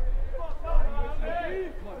double.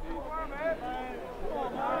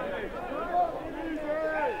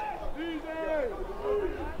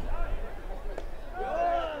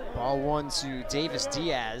 Ball 1 to Davis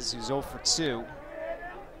Diaz, who's 0 for 2.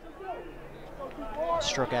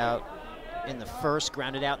 Struck out in the first,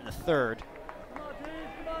 grounded out in the third.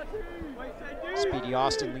 Speedy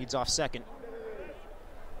Austin leads off second.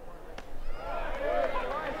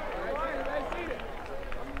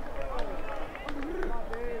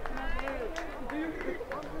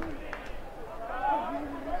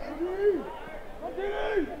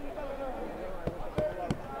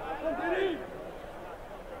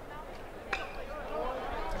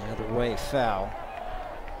 foul.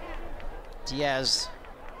 Diaz,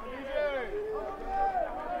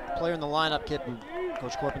 player in the lineup, kid who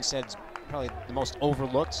Coach Corbin said is probably the most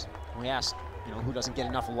overlooked. We asked, who doesn't get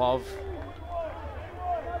enough love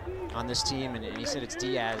on this team, and he said it's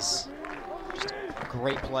Diaz. Just a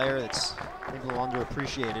great player that's a little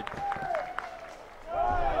underappreciated.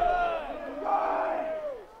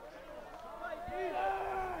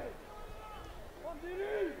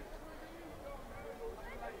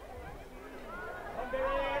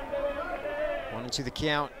 To the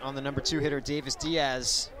count on the number 2 hitter, Davis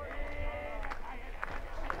Diaz.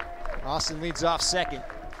 Austin leads off second.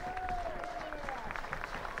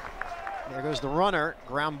 There goes the runner,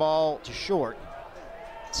 ground ball to short.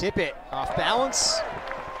 Tippett off balance.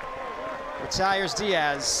 Retires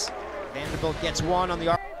Diaz. Vanderbilt gets one on the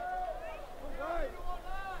arc.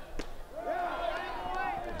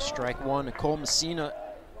 Strike one to Cole Messina.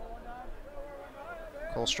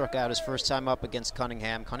 Cole struck out his first time up against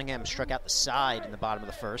Cunningham. Cunningham struck out the side in the bottom of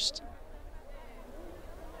the first.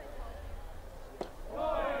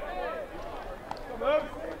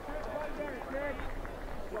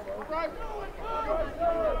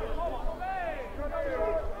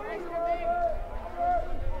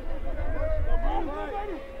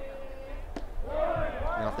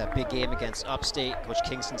 Off that big game against Upstate, Coach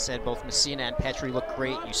Kingston said both Messina and Petrie look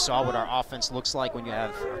great. You saw what our offense looks like when you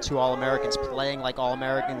have 2 All-Americans playing like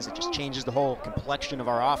All-Americans. It just changes the whole complexion of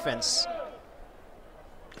our offense.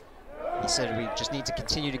 He said we just need to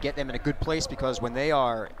continue to get them in a good place because when they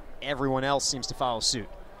are, everyone else seems to follow suit.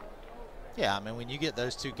 Yeah, I mean, when you get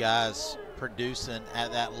those 2 guys producing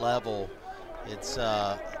at that level, it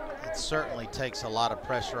certainly takes a lot of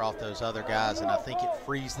pressure off those other guys, and I think it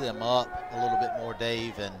frees them up a little bit more,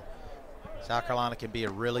 Dave. And South Carolina can be a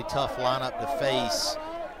really tough lineup to face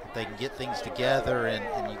if they can get things together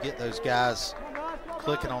and you get those guys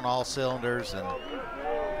clicking on all cylinders, and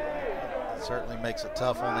it certainly makes it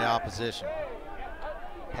tough on the opposition.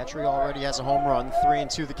 Petrie already has a home run,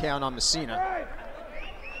 3-2 the count on Messina.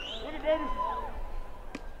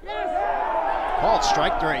 Called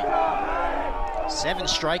strike 3. 7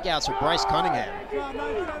 strikeouts for Bryce Cunningham.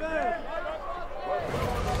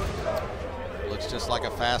 Looks just like a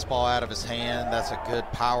fastball out of his hand. That's a good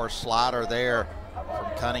power slider there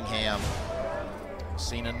from Cunningham.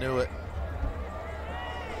 Cena knew it.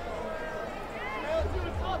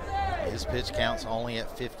 His pitch count's only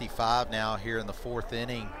at 55 now here in the 4th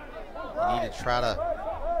inning. You need to try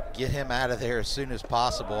to get him out of there as soon as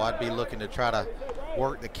possible. I'd be looking to try to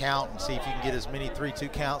work the count and see if you can get as many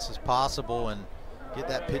 3-2 counts as possible and get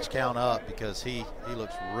that pitch count up because he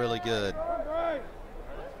looks really good.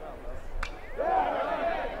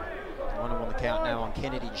 1-1 the count now on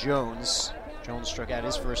Kennedy Jones. Jones struck out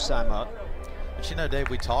his first time up. But Dave,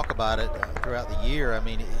 we talk about it throughout the year. I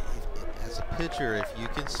mean, as a pitcher, if you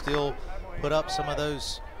can still put up some of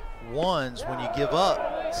those ones when you give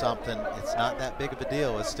up something, it's not that big of a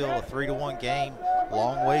deal. It's still a 3-1 game.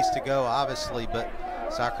 Long ways to go, obviously, but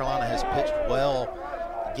South Carolina has pitched well,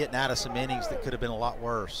 getting out of some innings that could have been a lot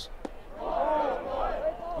worse.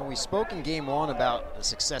 Well, we spoke in game 1 about the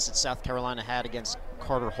success that South Carolina had against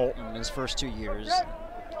Carter Holton in his first 2 years.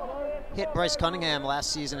 Hit Bryce Cunningham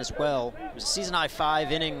last season as well. It was a season-high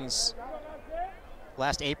 5 innings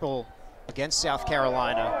last April against South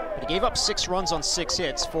Carolina, but he gave up 6 runs on 6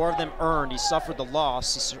 hits, 4 of them earned. He suffered the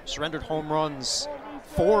loss. He surrendered home runs,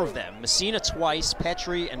 4 of them. Messina twice,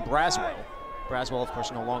 Petrie, and Braswell. Braswell, of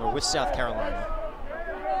course, no longer with South Carolina.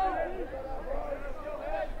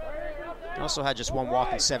 He also had just 1 walk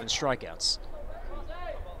and 7 strikeouts.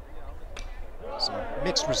 Some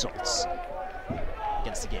mixed results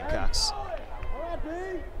against the Gamecocks.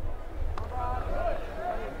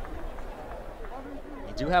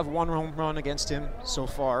 You do have 1 home run against him so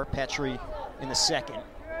far, Petrie in the 2nd.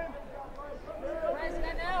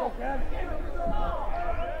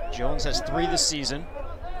 Jones has 3 this season.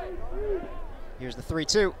 Here's the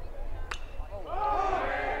 3-2.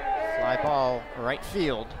 Fly ball, right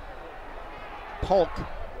field. Polk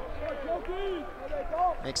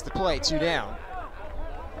makes the play, 2 down.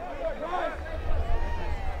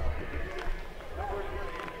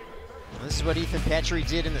 This is what Ethan Petrie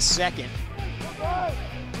did in the 2nd.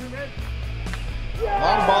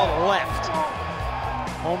 Long ball left.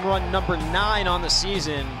 Home run number 9 on the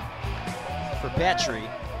season for Petrie.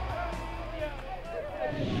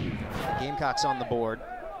 Gamecocks on the board.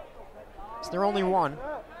 It's their only one.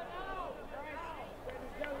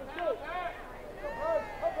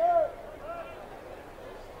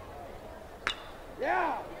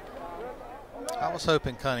 I was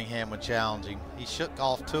hoping Cunningham would challenge him. He shook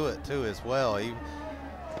off to it too as well. His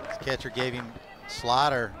catcher gave him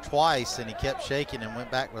slider twice, and he kept shaking and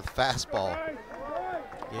went back with a fastball.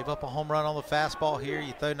 Gave up a home run on the fastball here.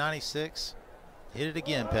 You throw 96, hit it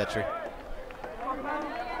again, Petrie.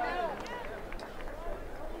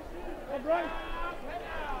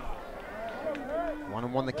 One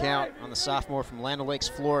and one the count on the sophomore from Land O'Lakes,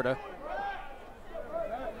 Florida.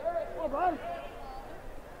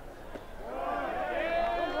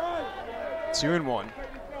 Two and one.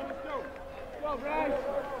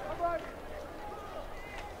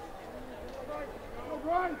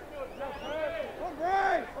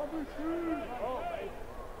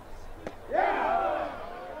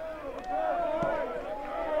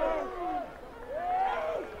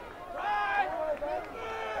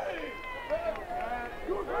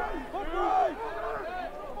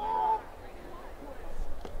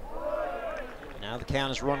 Now the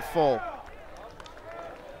count is run full.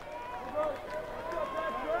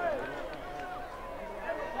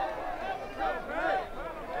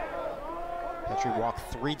 Petrie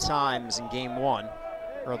walked 3 times in game 1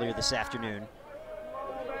 earlier this afternoon.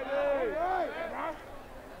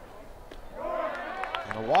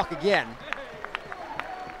 And a walk again.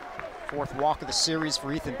 4th walk of the series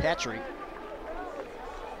for Ethan Petrie.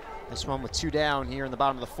 This one with 2 down here in the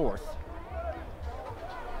bottom of the 4th.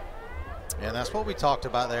 And that's what we talked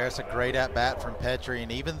about there. It's a great at-bat from Petrie.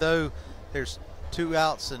 And even though there's 2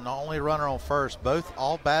 outs and only a runner on first,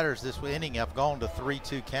 all batters this inning have gone to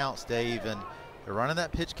 3-2 counts, Dave. And they're running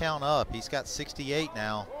that pitch count up. He's got 68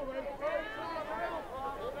 now.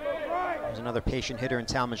 There's another patient hitter in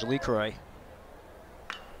Talmadge LeCroy.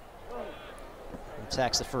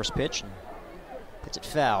 Attacks the first pitch and hits it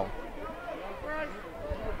foul.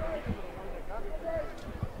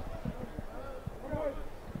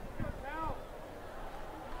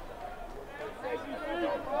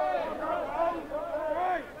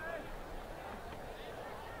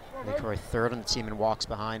 LeCroy 3rd on the team in walks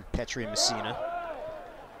behind Petrie and Messina.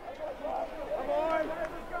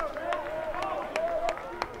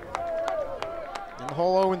 In the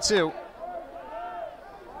hole 0-2.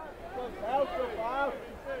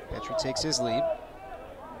 Petrie takes his lead.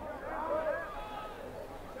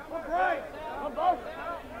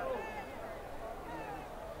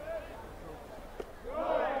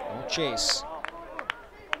 No chase.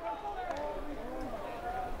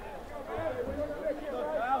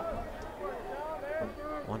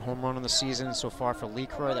 One home run in the season so far for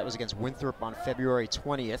LeCroy. That was against Winthrop on February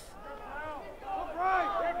 20th.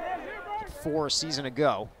 4 a season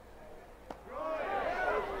ago.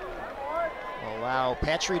 Will allow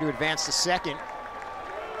Petrie to advance to second.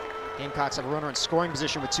 Gamecocks have a runner in scoring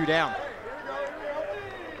position with 2 down.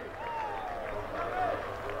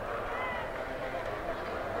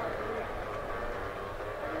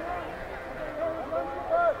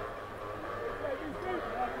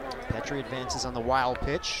 Petrie advances on the wild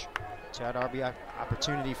pitch. 2-out RBI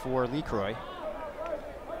opportunity for LeCroy.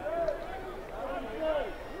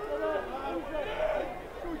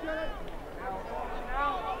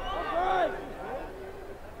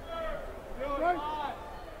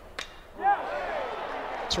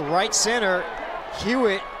 To right center,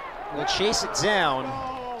 Hewitt will chase it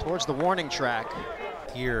down towards the warning track.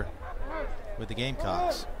 Here with the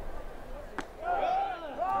Gamecocks.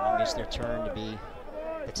 And it's their turn to be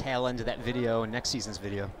the tail end of that video and next season's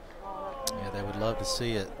video. Yeah, they would love to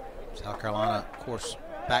see it. South Carolina, of course,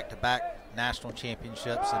 back-to-back national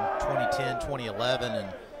championships in 2010, 2011,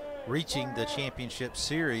 and reaching the championship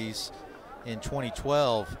series in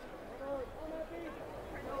 2012.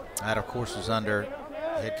 That, of course, was under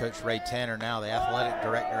head coach Ray Tanner, now the athletic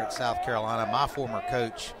director at South Carolina, my former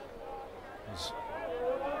coach. It was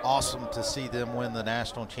awesome to see them win the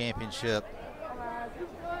national championship.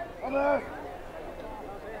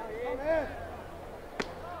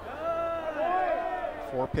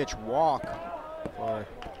 4-pitch walk for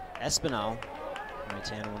Espinal. Ray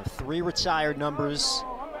Tanner, one of 3 retired numbers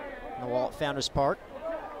in the wall at Founders Park.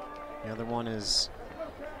 The other one is,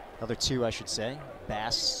 other 2 I should say,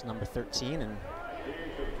 Bass, number 13, and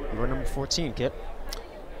you were number 14, Kip.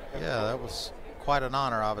 Yeah, that was quite an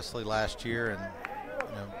honor, obviously, last year. And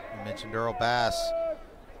you mentioned Earl Bass,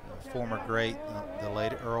 former great, the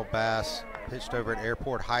late Earl Bass, pitched over at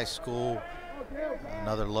Airport High School.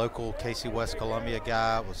 Another local Casey West Columbia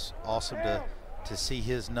guy. It was awesome to see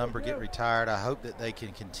his number get retired. I hope that they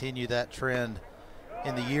can continue that trend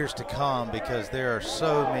in the years to come, because there are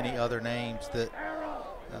so many other names that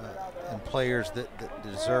and players that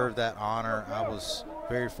deserve that honor. I was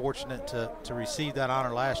very fortunate to receive that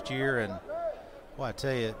honor last year, and well, I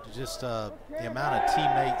tell you, just the amount of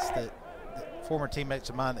teammates that former teammates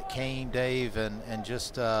of mine that came, Dave, and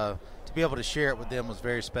just to be able to share it with them was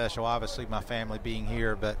very special. Obviously, my family being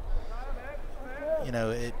here, but you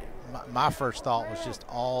know, my first thought was just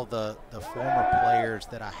all the former players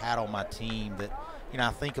that I had on my team that, you know,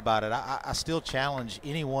 I think about it. I still challenge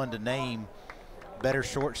anyone to name better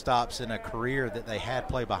shortstops in a career that they had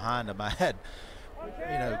play behind them. I had,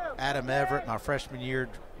 you know, Adam Everett my freshman year,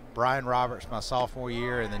 Brian Roberts my sophomore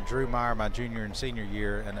year, and then Drew Meyer my junior and senior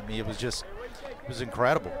year. And I mean, it was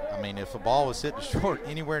incredible. I mean, if a ball was hit to short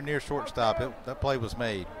anywhere near shortstop, that play was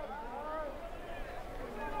made.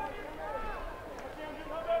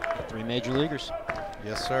 3 major leaguers.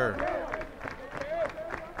 Yes, sir.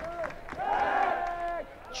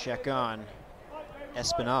 Check on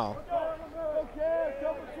Espinal.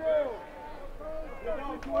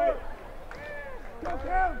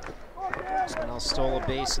 Espinal stole a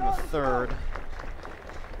base in the 3rd.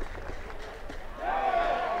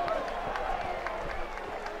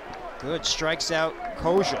 Good, strikes out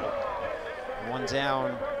Kojal. 1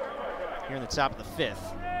 down here in the top of the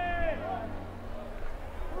 5th.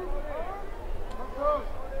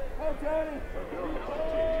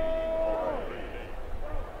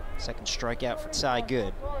 Second strikeout for Ty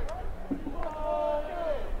Good.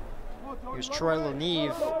 Here's Troy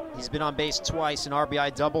LaNeve. He's been on base twice, an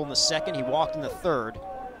RBI double in the 2nd. He walked in the 3rd.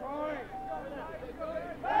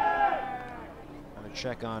 Another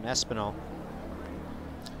check on Espinal.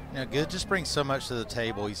 You know, Good just brings so much to the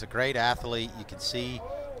table. He's a great athlete. You can see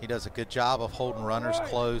he does a good job of holding runners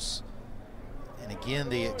close. And again,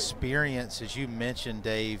 the experience, as you mentioned,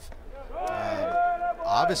 Dave,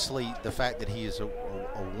 obviously the fact that he is a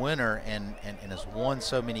winner and has won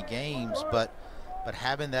so many games, but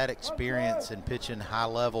having that experience and pitching high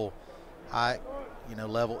level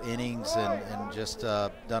innings and just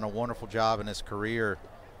done a wonderful job in his career.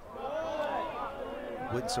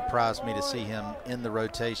 Wouldn't surprise me to see him in the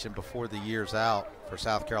rotation before the year's out for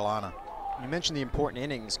South Carolina. You mentioned the important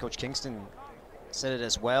innings. Coach Kingston said it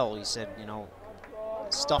as well. He said, you know,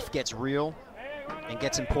 stuff gets real and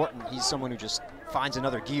gets important. He's someone who just finds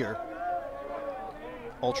another gear.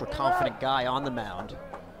 Ultra confident guy on the mound.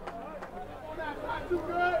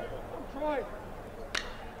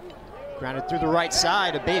 Grounded through the right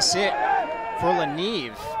side, a base hit for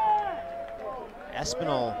LaNeve.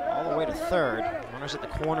 Espinal all the way to 3rd. Runners at the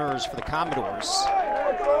corners for the Commodores.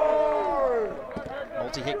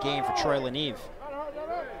 Multi-hit game for Troy LaNeve.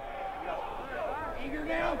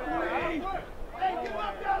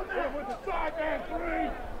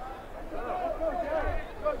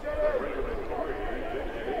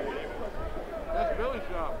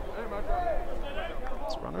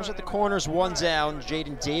 So runners at the corners, 1 down.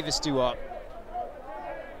 Jaden Davis due up.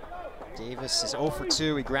 Davis is 0 for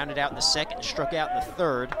 2. He grounded out in the 2nd and struck out in the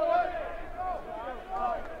 3rd.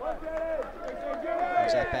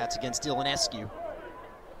 Those at-bats against Dylan Eskew.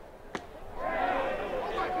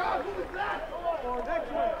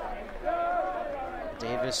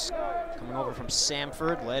 Davis coming over from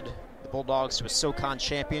Samford, led the Bulldogs to a SoCon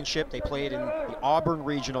championship. They played in the Auburn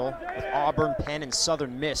Regional with Auburn, Penn, and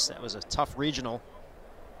Southern Miss. That was a tough regional.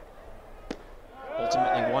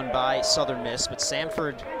 Ultimately won by Southern Miss, but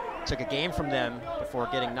Samford took a game from them before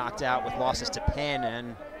getting knocked out with losses to Penn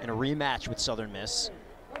and in a rematch with Southern Miss.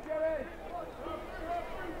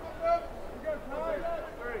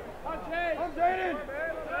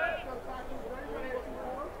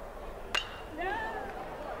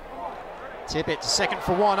 Tippett to 2nd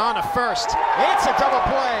for 1, on to 1st. It's a double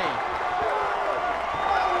play.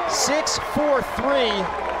 6-4-3,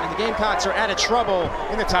 and the Gamecocks are out of trouble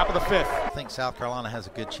in the top of the 5th. I think South Carolina has a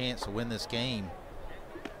good chance to win this game.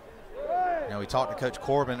 You know, we talked to Coach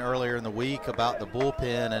Corbin earlier in the week about the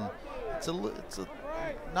bullpen, and it's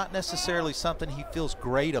not necessarily something he feels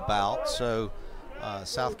great about. So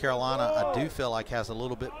South Carolina, I do feel like, has a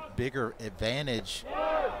little bit bigger advantage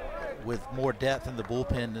with more depth in the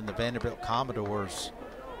bullpen than the Vanderbilt Commodores.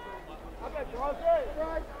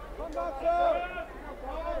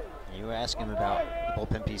 You asked him about the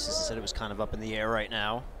bullpen pieces. He said it was kind of up in the air right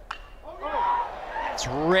now. It's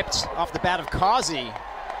ripped off the bat of Causey.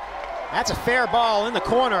 That's a fair ball in the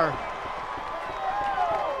corner.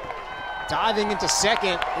 Diving into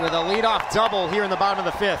 2nd with a leadoff double here in the bottom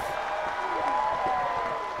of the 5th.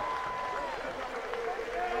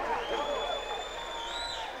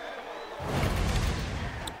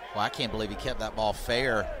 Well, I can't believe he kept that ball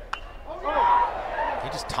fair. He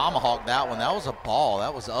just tomahawked that one. That was a ball.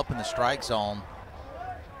 That was up in the strike zone.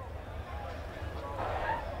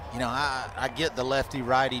 You know, I get the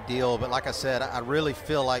lefty-righty deal, but like I said, I really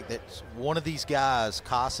feel like that one of these guys,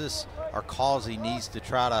 Casas or Causey, needs to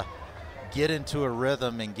try to get into a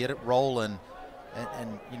rhythm and get it rolling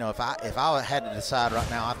And you know, if I had to decide right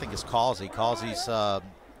now, I think it's Causey. Causey's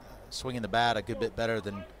swinging the bat a good bit better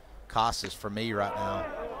than Costas for me right now.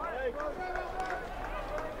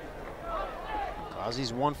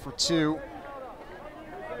 Causey's 1 for 2.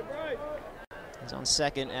 He's on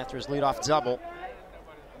second after his leadoff double.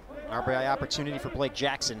 RBI opportunity for Blake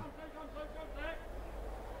Jackson.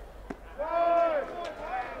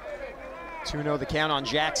 2-0 the count on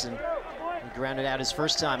Jackson. He grounded out his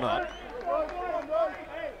first time up.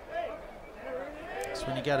 That's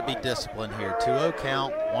when you got to be disciplined here. 2-0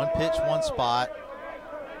 count, 1 pitch, 1 spot.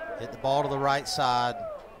 Hit the ball to the right side.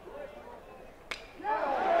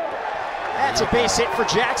 That's a base hit for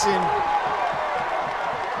Jackson.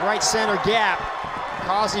 Right center gap.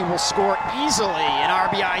 Causey will score easily. An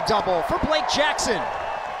RBI double for Blake Jackson.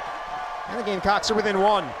 And the Gamecocks are within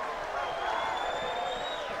 1.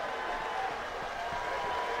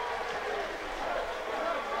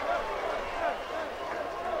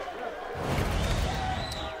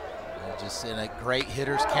 Just in a great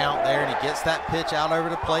hitter's count there, and he gets that pitch out over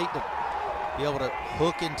the plate to be able to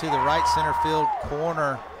hook into the right center field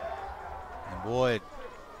corner. And boy,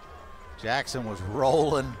 Jackson was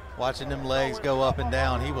rolling, watching them legs go up and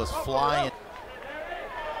down. He was flying.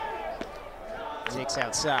 Takes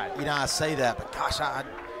outside. You know, I say that, but gosh, I'd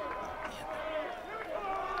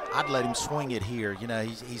let him swing it here. You know,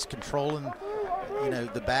 he's controlling, you know,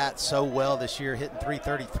 the bat so well this year, hitting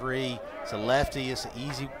 .333. It's a lefty. It's an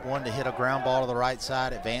easy one to hit a ground ball to the right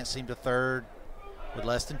side, advance him to third with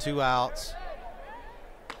less than 2 outs.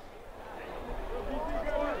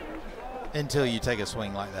 Until you take a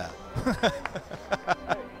swing like that.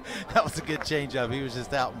 That was a good changeup. He was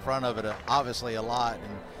just out in front of it, obviously a lot,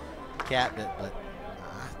 and capped it. But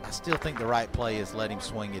I still think the right play is let him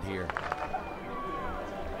swing it here.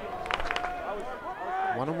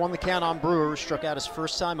 1-1 the count on Brewer, struck out his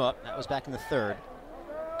first time up. That was back in the 3rd.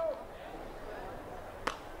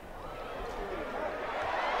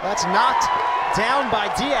 That's knocked down by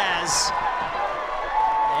Diaz.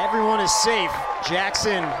 Everyone is safe.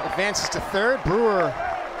 Jackson advances to 3rd. Brewer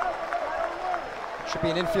should be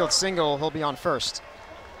an infield single. He'll be on first.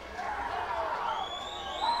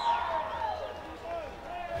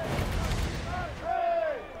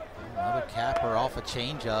 Another capper off a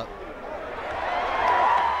changeup.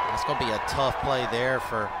 That's going to be a tough play there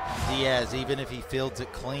for Diaz, even if he fields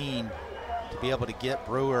it clean, to be able to get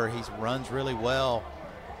Brewer. He runs really well.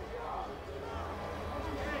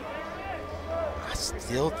 I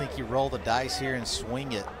still think you roll the dice here and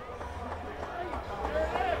swing it.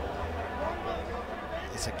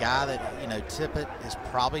 It's a guy that, you know, Tippett is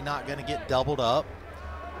probably not going to get doubled up.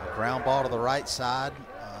 A ground ball to the right side.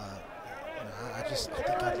 I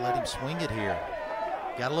think I'd let him swing it here.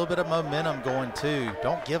 Got a little bit of momentum going too.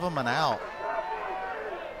 Don't give him an out.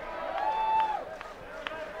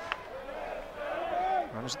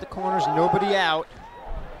 Runners at the corners, nobody out.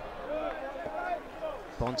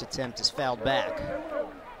 Bunt attempt is fouled back.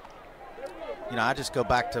 You know, I just go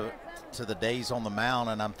back to the days on the mound,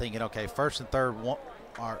 and I'm thinking, okay, 1st and 3rd,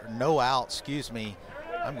 or no out, excuse me.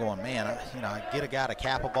 I'm going, man, I get a guy to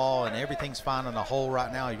cap a ball, and everything's fine in the hole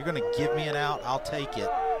right now. You're going to give me an out, I'll take it.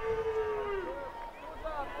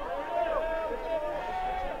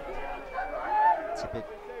 Tippett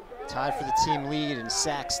tied for the team lead in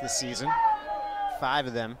sacks this season. 5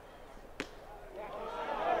 of them.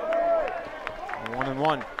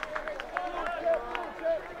 1-1.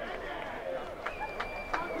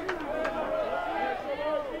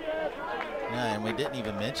 Yeah, and we didn't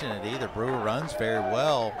even mention it either. Brewer runs very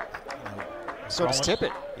well. You know, so does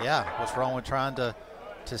Tippett. Yeah, what's wrong with trying to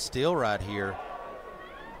steal right here?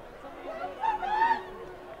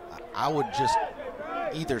 I would just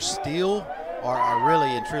either steal or really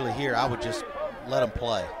and truly here, I would just let him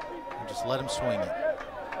play. And just let him swing it.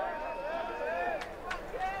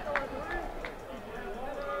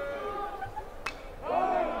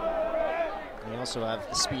 We also have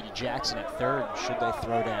the speedy Jackson at 3rd, should they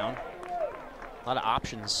throw down. A lot of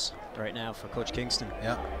options right now for Coach Kingston.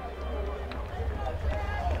 Yeah.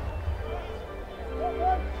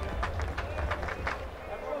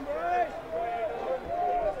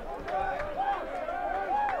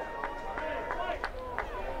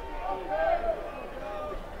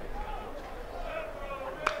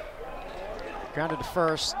 Grounded to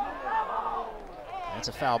first. That's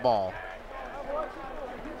a foul ball.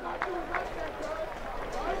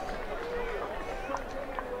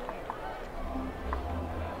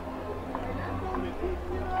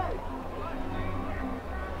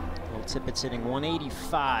 Little Tippett's hitting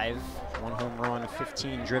 185, 1 home run,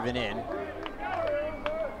 15 driven in.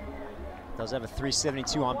 Does have a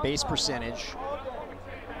 .372 on base percentage.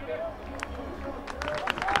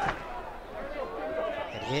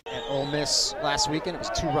 miss last weekend. It was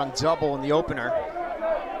a 2-run double in the opener.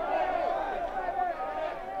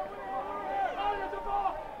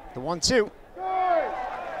 The 1-2.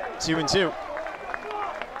 2-2.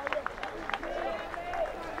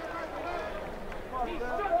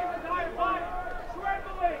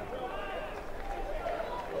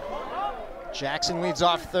 Jackson leads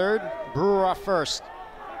off third, Brewer off first.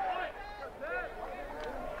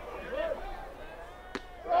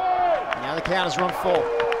 Now the count is run full.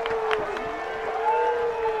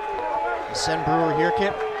 You send Brewer here,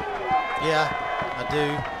 Kip? Yeah, I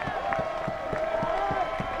do.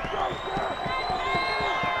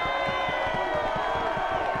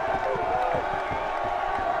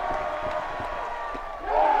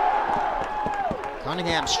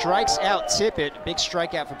 Cunningham strikes out Tippett. Big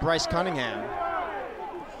strikeout for Bryce Cunningham.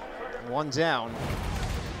 1 down.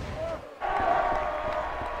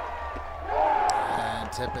 And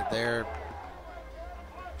Tippett there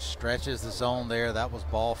stretches the zone there. That was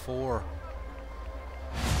ball 4.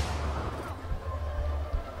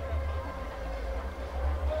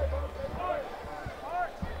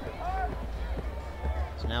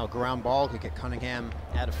 So now a ground ball could get Cunningham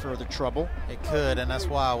out of further trouble. It could, and that's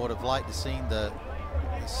why I would have liked to seen the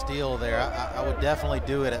steal there. I would definitely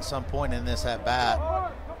do it at some point in this at bat.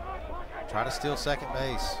 Try to steal second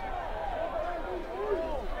base.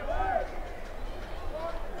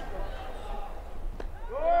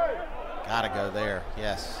 Gotta go there,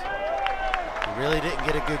 yes. He really didn't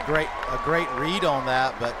get a great read on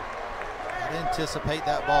that, but I'd anticipate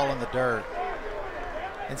that ball in the dirt.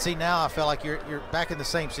 And see, now I feel like you're back in the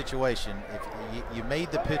same situation. If you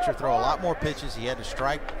made the pitcher throw a lot more pitches, he had to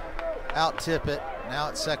strike out Tippett. Now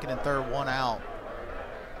it's second and third, 1 out.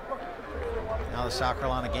 Now the South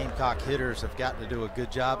Carolina Gamecock hitters have got to do a good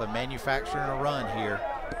job of manufacturing a run here.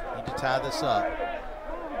 Need to tie this up.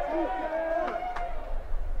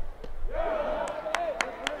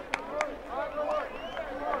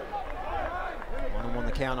 1-1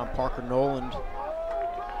 the count on Parker Noland.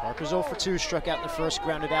 Parker's 0 for 2, struck out in the first,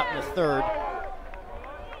 grounded out in the third.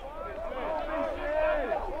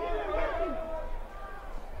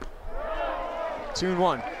 Two and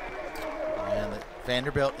 1. And the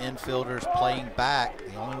Vanderbilt infielders playing back.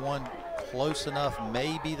 The only one close enough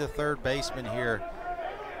may be the third baseman here.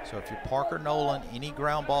 So if you're Parker Nolan, any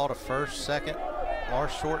ground ball to first, second, or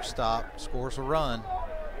shortstop scores a run.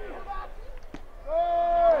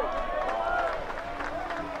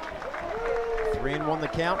 Three and 1 the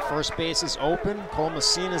count. First base is open. Cole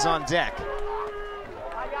Messina's on deck.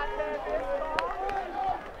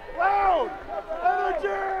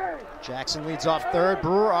 Jackson leads off third.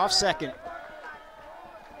 Brewer off second.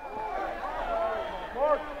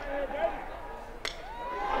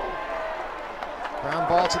 Ground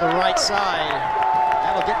ball to the right side.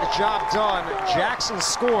 That'll get the job done. Jackson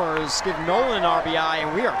scores, give Nolan an RBI,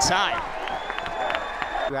 and we are tied.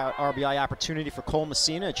 RBI opportunity for Cole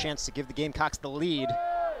Messina, a chance to give the Gamecocks the lead.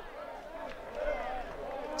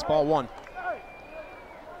 It's ball 1.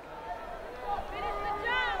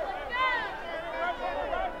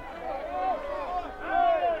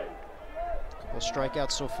 Couple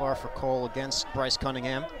strikeouts so far for Cole against Bryce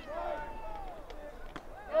Cunningham.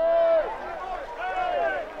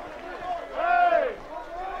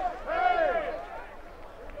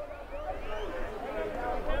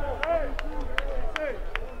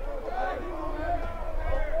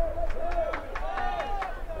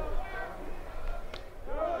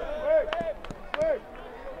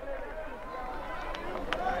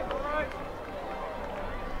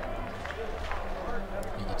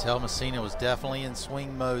 Tell Messina was definitely in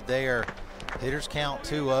swing mode there. Hitters count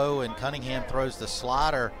 2-0, and Cunningham throws the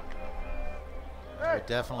slider. I would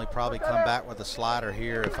definitely probably come back with a slider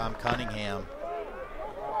here if I'm Cunningham.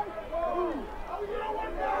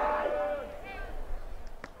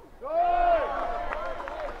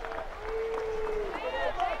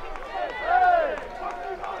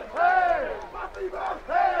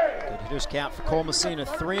 Good hitters count for Cole Messina,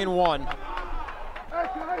 3 and 1.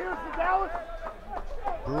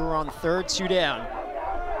 Brewer on third, 2 down.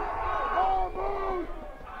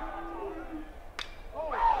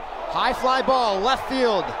 High fly ball, left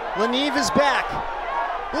field. Leneve is back.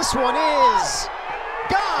 This one is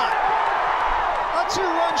gone. A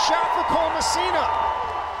 2-run shot for Cole Messina.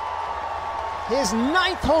 His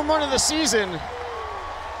 9th home run of the season.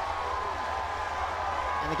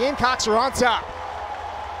 And the Gamecocks are on top.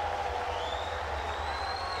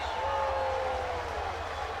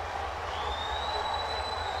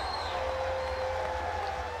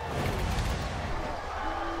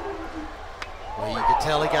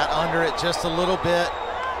 Tell he got under it just a little bit,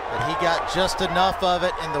 but he got just enough of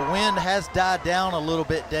it, and the wind has died down a little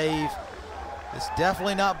bit, Dave. It's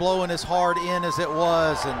definitely not blowing as hard in as it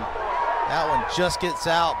was, and that one just gets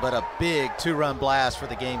out, but a big 2-run blast for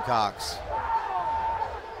the Gamecocks.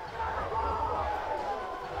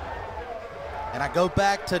 And I go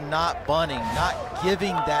back to not bunting, not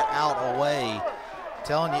giving that out away. I'm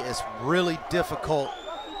telling you, it's really difficult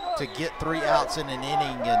to get 3 outs in an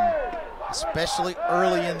inning, and especially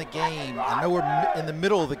early in the game. I know we're in the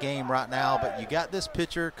middle of the game right now, but you got this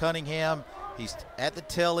pitcher, Cunningham. He's at the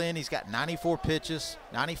tail end. He's got 94 pitches,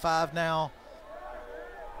 95 now.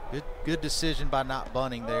 Good decision by not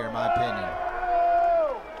bunting there, in my opinion.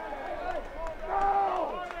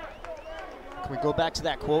 Can we go back to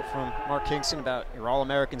that quote from Mark Kingston about your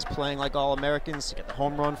All-Americans playing like All-Americans? You get the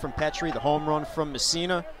home run from Petrie, the home run from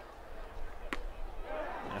Messina,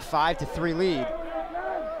 and a 5-3 lead.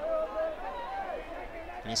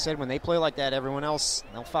 And he said when they play like that, everyone else,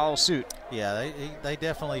 they'll follow suit. Yeah, they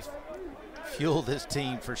definitely fuel this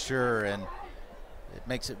team for sure, and it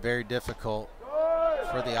makes it very difficult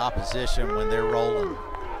for the opposition when they're rolling.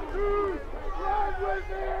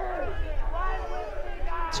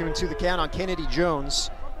 2-2 the count on Kennedy Jones.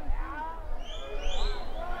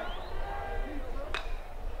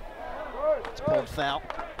 It's pulled foul.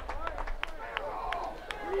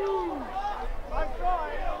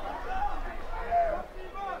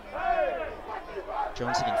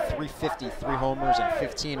 Jones hitting .350, 3 homers and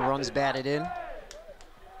 15 runs batted in.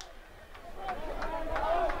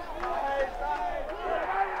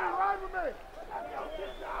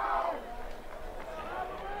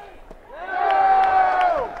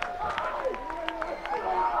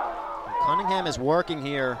 Cunningham is working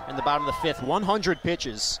here in the bottom of the 5th, 100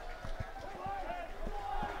 pitches.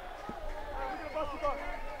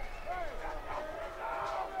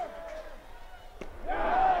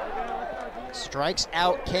 Strikes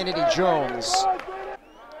out Kennedy Jones.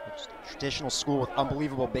 Traditional school with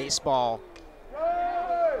unbelievable baseball.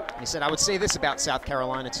 And he said, I would say this about South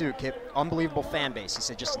Carolina too, Kip. Unbelievable fan base. He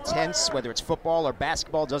said just intense, whether it's football or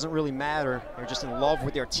basketball, doesn't really matter. They're just in love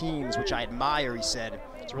with their teams, which I admire, he said.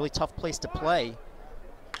 It's a really tough place to play.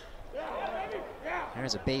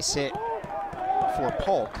 There's a base hit for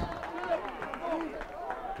Polk.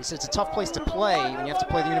 He said it's a tough place to play when you have to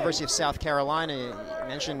play the University of South Carolina. He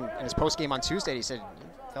mentioned in his postgame on Tuesday, he said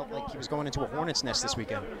he felt like he was going into a hornet's nest this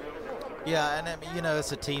weekend. Yeah, and I mean, you know,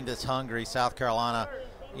 it's a team that's hungry. South Carolina,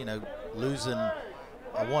 you know, losing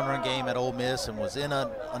a 1-run game at Ole Miss and was in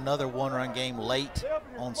another 1-run game late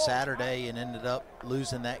on Saturday and ended up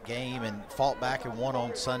losing that game and fought back and won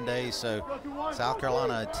on Sunday. So South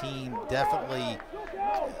Carolina, a team definitely,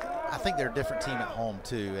 I think they're a different team at home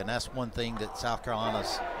too, and that's one thing that South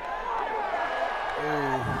Carolina's.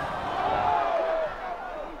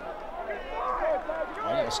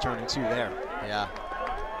 Almost turning 2 there. Yeah.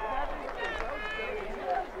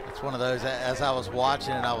 It's one of those, as I was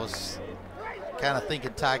watching it, I was kind of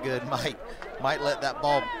thinking Ty Good might let that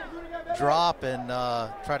ball drop and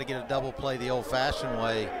try to get a double play the old-fashioned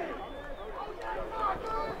way.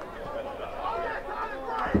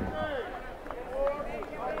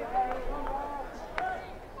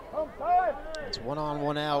 It's 1 on,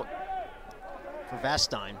 1 out for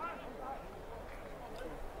Vastine.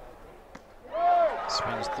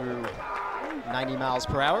 Swings through 90 miles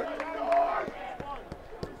per hour.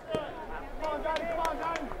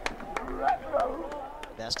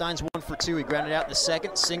 Vastine's 1 for 2. He grounded out in the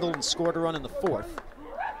 2nd, singled and scored a run in the 4th.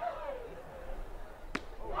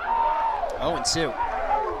 0-2.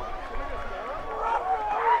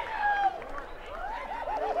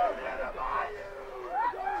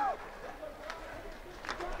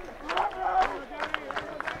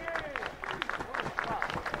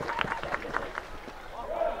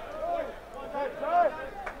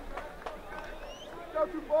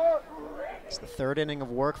 It's the 3rd inning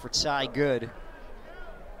of work for Ty Good.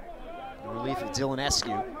 In relief of Dylan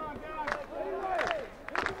Eskew.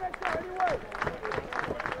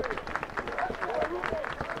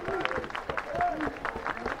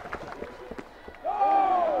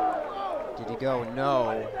 Did he go?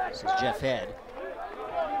 No, says Jeff Head.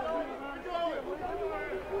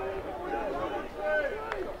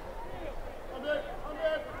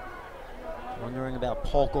 Wondering about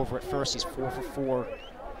Polk over at first. He's 4 for 4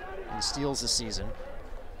 in steals this season.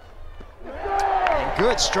 And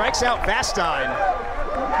Good strikes out Vastine.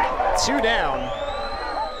 2 down.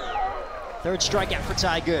 3rd strikeout for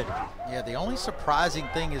Ty Good. Yeah, the only surprising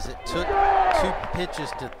thing is it took 2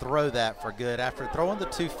 pitches to throw that for Good. After throwing the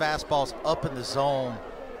 2 fastballs up in the zone,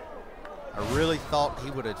 I really thought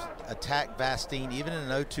he would have attacked Vastine even in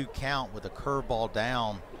an 0-2 count with a curveball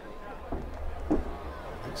down.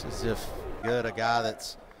 Looks as if Good, a guy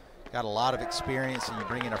that's got a lot of experience, and you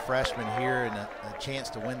bring in a freshman here and a chance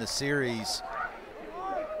to win the series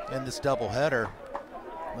in this doubleheader.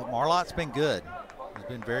 But Marlotte's been good. He's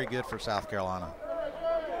been very good for South Carolina.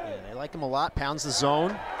 Yeah, they like him a lot. Pounds the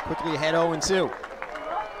zone. Quickly ahead 0-2.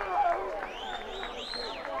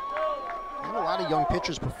 And a lot of young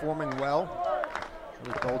pitchers performing well.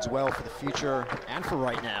 Really bodes well for the future and for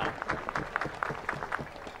right now.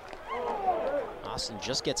 Austin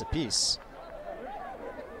just gets a piece.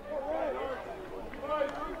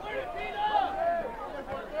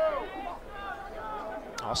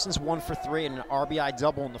 Austin's 1 for 3 and an RBI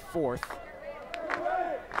double in the 4th.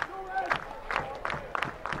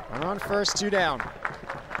 Runner on first, 2 down.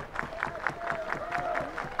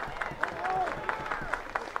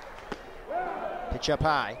 Pitch up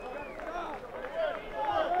high.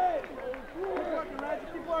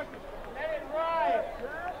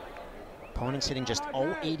 Opponents hitting just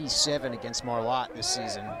 .087 against Marlotte this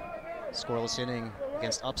season. Scoreless inning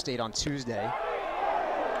against Upstate on Tuesday.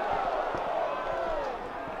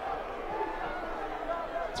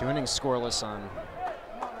 2 innings scoreless on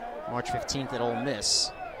March 15th at Ole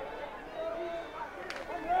Miss.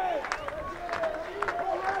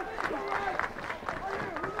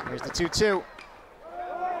 Here's the 2-2.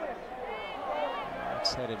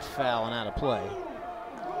 It's headed foul and out of play.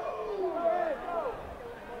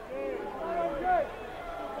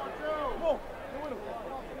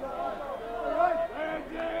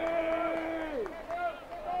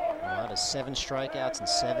 A lot of 7 strikeouts and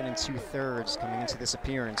 7 2/3 coming into this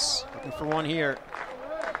appearance. Looking for one here.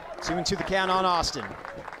 2-2 the count on Austin.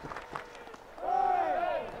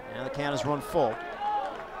 Now the count is run full.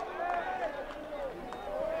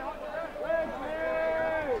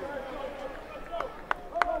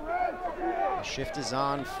 The shift is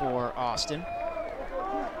on for Austin.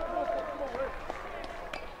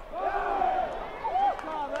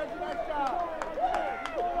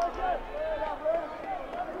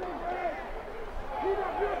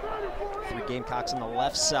 Gamecocks on the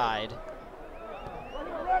left side.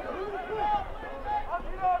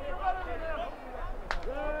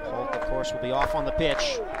 Holt, of course, will be off on the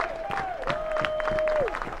pitch.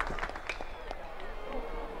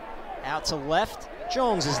 Out to left.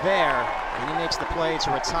 Jones is there. And he makes the play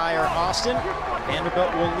to retire Austin.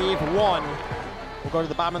 Vanderbilt will leave 1. We'll go to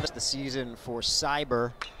the bottom of the season for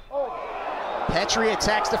Cyber. Petrie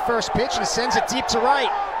attacks the first pitch and sends it deep to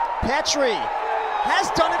right. Petrie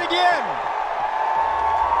has done it again.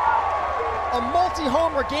 A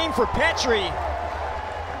multi-homer game for Petrie.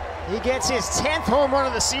 He gets his 10th home run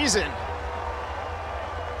of the season.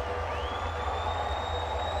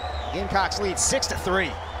 Gamecocks lead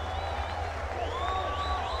 6-3.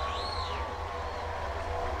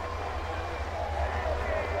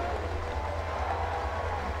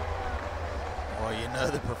 Well, you know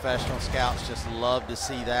the professional scouts just love to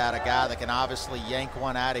see that. A guy that can obviously yank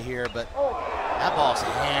one out of here, but that ball's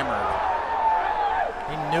hammered.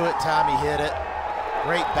 He knew it time he hit it.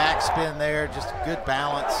 Great backspin there, just good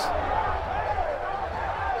balance.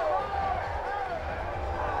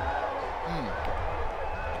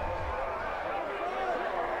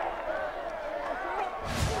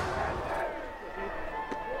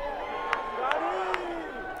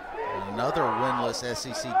 Another winless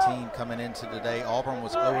SEC team coming into today. Auburn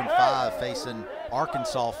was 0-5 facing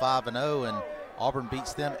Arkansas 5-0, and Auburn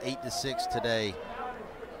beats them 8-6 today.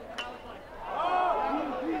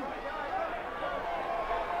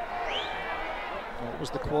 What was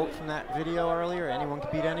the quote from that video earlier? Anyone can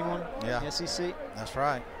beat anyone? Yeah. In the SEC? That's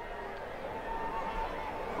right.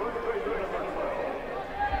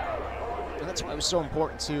 And that's why it was so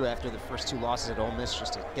important, too, after the first 2 losses at Ole Miss,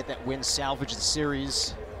 just to get that win, salvage the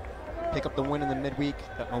series, pick up the win in the midweek,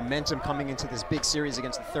 that momentum coming into this big series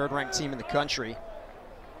against the 3rd-ranked team in the country.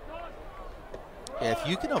 Yeah, if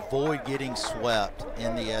you can avoid getting swept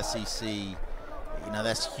in the SEC, you know,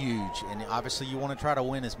 that's huge. And obviously you want to try to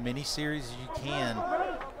win as many series as you can.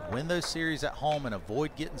 Win those series at home and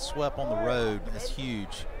avoid getting swept on the road. That's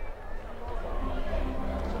huge.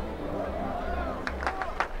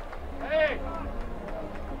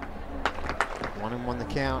 1-1 the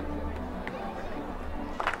count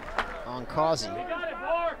on Causey.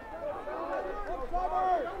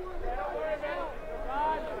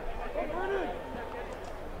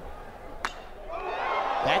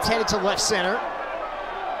 That's headed to left center.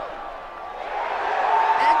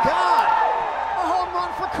 And gone! A home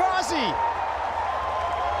run for Causey.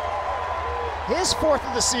 His 4th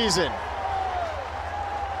of the season.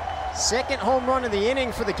 2nd home run of the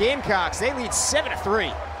inning for the Gamecocks. They lead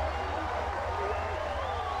 7-3.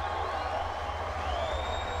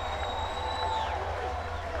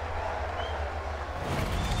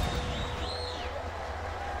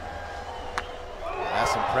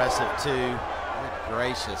 aggressive too. Good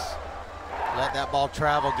gracious. Let that ball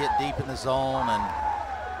travel, get deep in the zone, and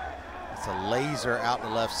it's a laser out to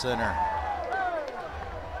left center.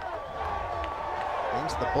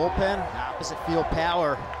 Into the bullpen, opposite field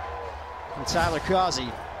power from Tyler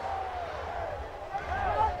Causey.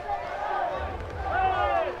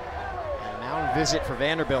 And a mound visit for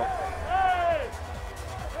Vanderbilt.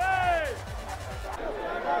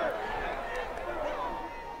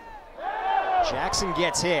 Jackson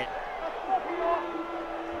gets hit.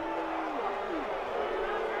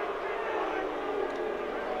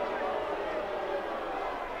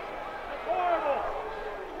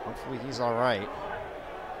 Hopefully he's all right.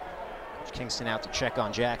 Coach Kingston out to check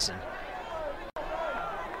on Jackson.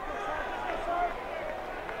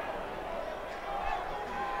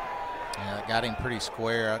 Yeah, it got him pretty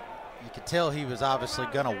square. You could tell he was obviously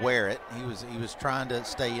going to wear it. He was trying to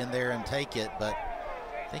stay in there and take it, but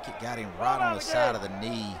I think it got him right on the side of the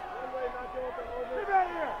knee.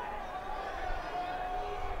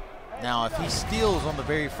 Now, if he steals on the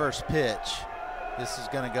very first pitch, this is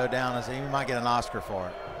going to go down as he might get an Oscar for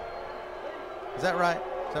it. Is that right?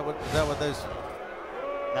 Is that what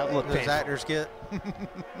those actors get?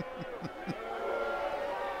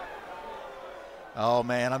 Oh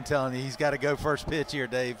man, I'm telling you, he's got to go first pitch here,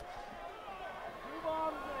 Dave.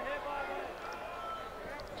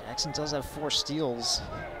 Jackson does have 4 steals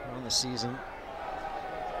on the season.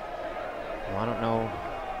 Well, I don't know.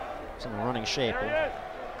 He's in running shape. We'll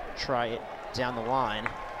try it down the line.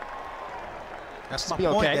 That's my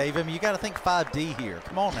point, okay. Dave. I mean, you got to think 5D here.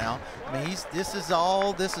 Come on now. I mean, this is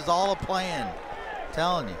all a plan. I'm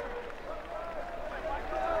telling you.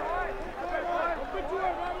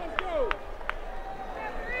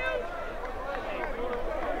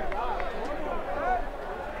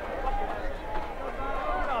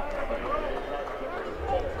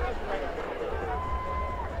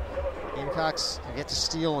 Gamecocks get to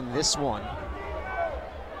steal in this one.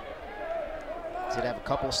 Did have a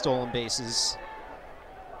couple of stolen bases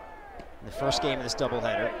in the first game of this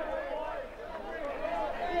doubleheader.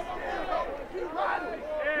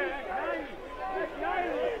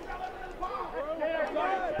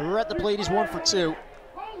 Brewer at the plate, he's 1 for 2.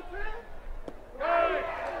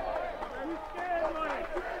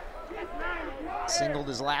 Singled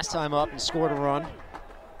his last time up and scored a run.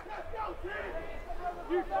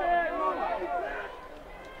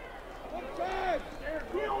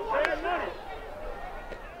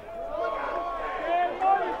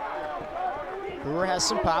 Brewer has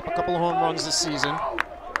some pop, a couple of home runs this season.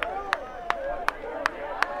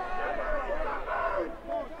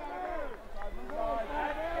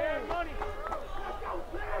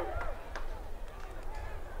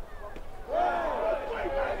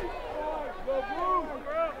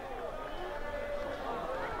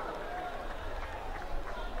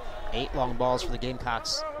 Eight long balls for the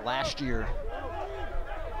Gamecocks last year.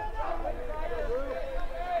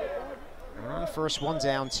 First one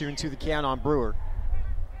down, 2-2 the count on Brewer.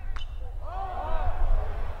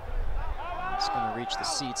 It's going to reach the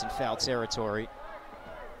seats in foul territory.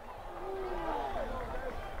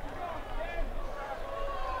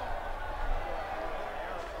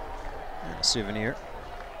 And a souvenir.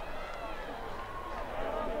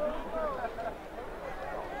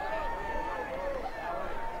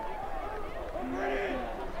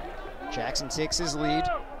 Jackson takes his lead.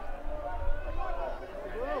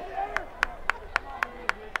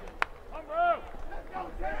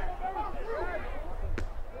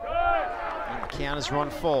 Count is run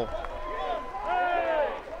full.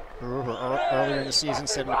 Brewer earlier in the season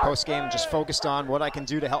said in the postgame, just focused on what I can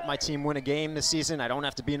do to help my team win a game this season. I don't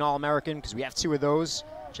have to be an All-American because we have 2 of those.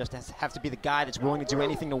 Just have to be the guy that's willing to do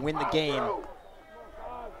anything to win the game.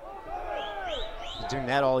 He's doing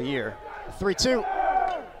that all year. 3-2.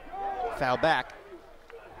 Foul back.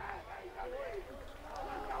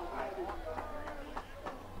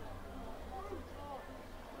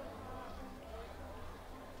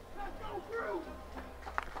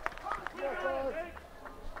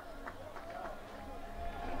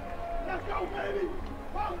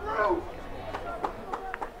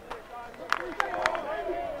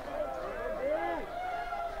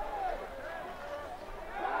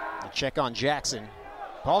 Check on Jackson.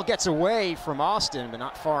 Ball gets away from Austin, but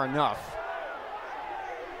not far enough.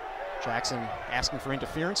 Jackson asking for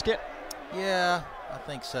interference, Kit? Yeah, I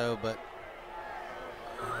think so, but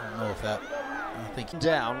I don't know if that. I think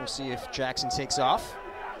down. We'll see if Jackson takes off.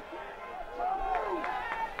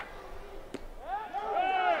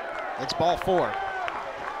 It's ball 4.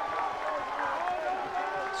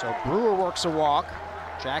 So Brewer works a walk.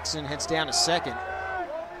 Jackson heads down to second.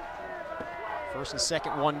 First and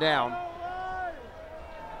second, one down.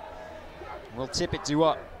 Will Tippett due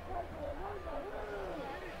up?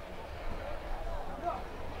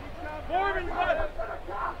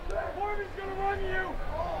 Morgan's gonna run you.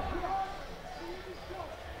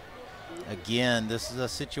 Again, this is a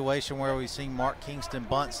situation where we've seen Mark Kingston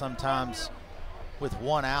bunt sometimes with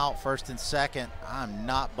one out, first and second. I'm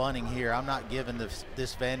not bunting here. I'm not giving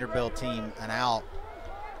this Vanderbilt team an out.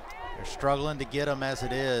 They're struggling to get them as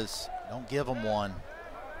it is. Don't give them one.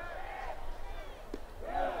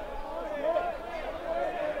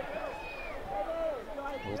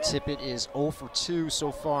 Will Tippett is 0 for 2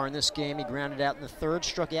 so far in this game. He grounded out in the third,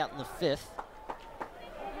 struck out in the fifth.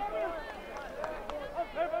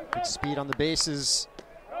 Good speed on the bases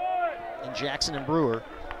in Jackson and Brewer.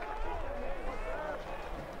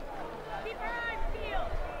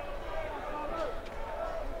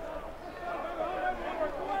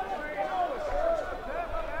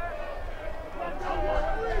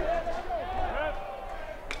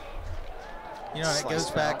 You know, it goes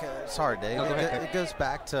back, sorry, Dave, No, it goes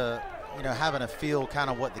back to, you know, having a feel kind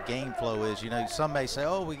of what the game flow is. You know, some may say,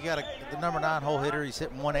 oh, we got the number 9 hole hitter, he's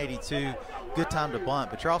hitting 182, good time to bunt,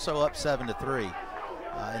 but you're also up 7-3.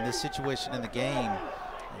 In this situation in the game,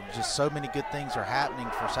 just so many good things are happening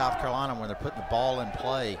for South Carolina when they're putting the ball in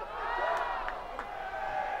play.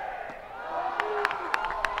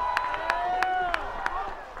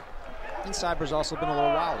 And Cyber's also been a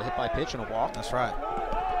little wild, a hit by pitch and a walk. That's right.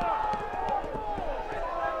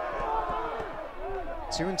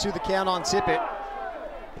 2-2 the count on Tippett.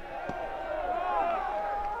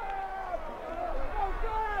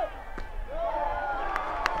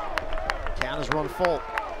 Count is run full.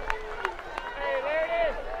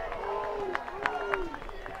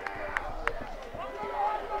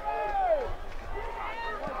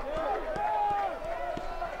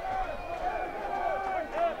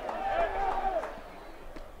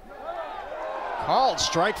 Called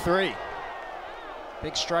strike 3.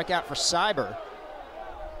 Big strikeout for Cyber.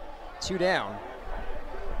 2 down.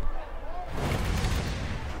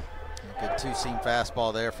 A good two-seam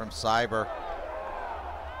fastball there from Cyber.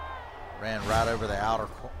 Ran right over the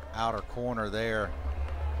outer corner there.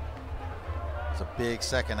 It's a big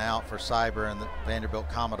second out for Cyber and the Vanderbilt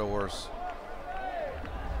Commodores.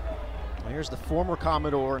 Well, here's the former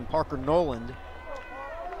Commodore and Parker Noland.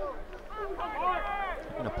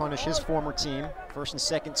 Going to punish his former team. First and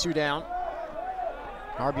second, 2 down.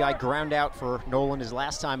 RBI ground out for Noland his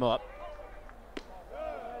last time up.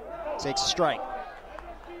 Takes a strike.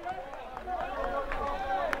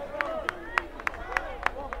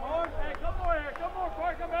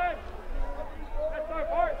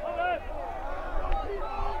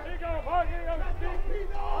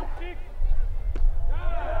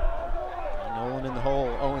 Noland in the hole,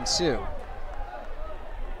 0-2.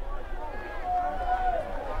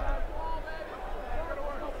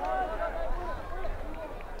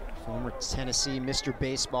 Former Tennessee Mr.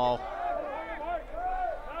 Baseball.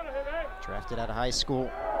 Drafted out of high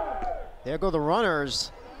school. There go the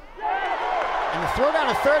runners. And the throw down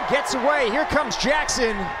to third gets away. Here comes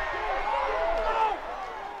Jackson.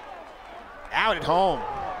 Out at home.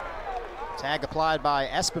 Tag applied by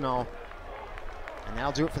Espinal. And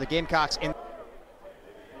that'll do it for the Gamecocks.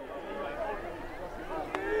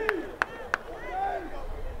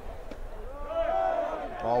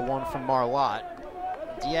 Ball 1 from Marlott.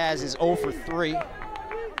 Diaz is 0 for 3.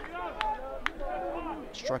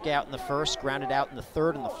 Struck out in the first, grounded out in the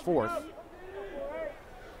third and the fourth.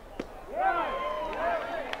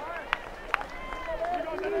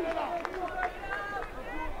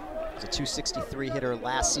 He's a .263 hitter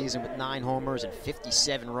last season with 9 homers and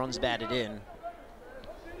 57 runs batted in.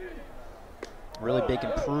 Really big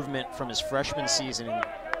improvement from his freshman season in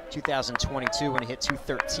 2022 when he hit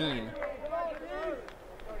 .213.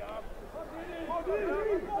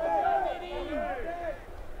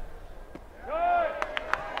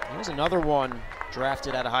 Here's another one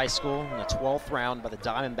drafted out of high school in the 12th round by the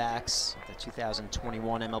Diamondbacks of the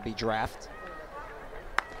 2021 MLB draft.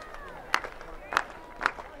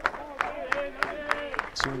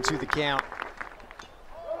 Two and two the count.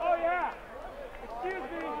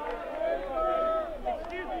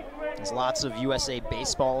 Has lots of USA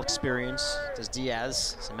baseball experience, does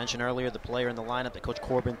Diaz. As I mentioned earlier, the player in the lineup that Coach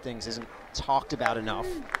Corbin thinks isn't talked about enough.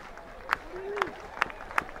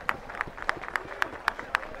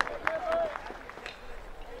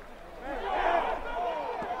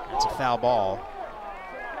 That's a foul ball.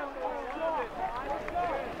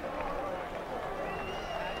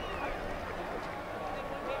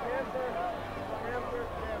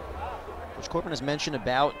 Coach Corbin has mentioned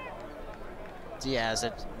about Diaz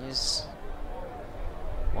that is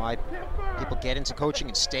why people get into coaching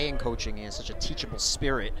and stay in coaching. He has such a teachable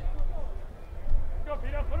spirit.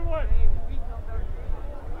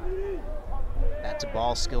 Bat to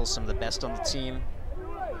ball skills, some of the best on the team.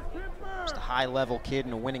 Just a high-level kid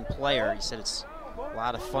and a winning player. He said it's a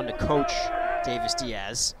lot of fun to coach Davis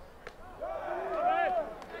Diaz.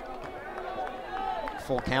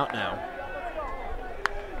 Full count now.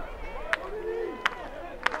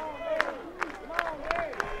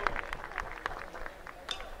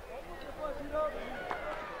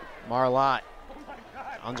 Marlott,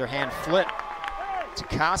 underhand flip to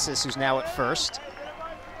Casas, who's now at first.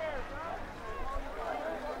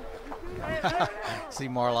 See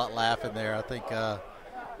Marlott laughing there. I think a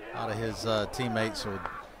lot of his teammates would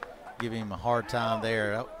give him a hard time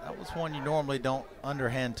there. That was one you normally don't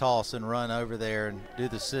underhand toss and run over there and do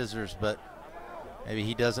the scissors, but maybe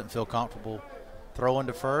he doesn't feel comfortable throwing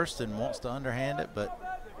to first and wants to underhand it,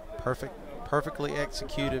 but perfectly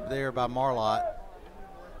executed there by Marlott.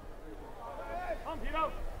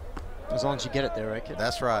 As long as you get it there, right, kid?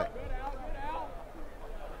 That's right.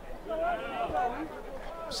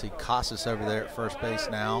 See Casas over there at first base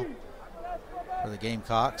now for the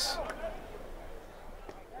Gamecocks.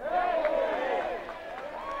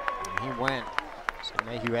 And he went. So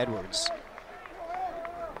Mayhew Edwards.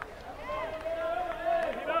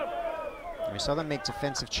 And we saw them make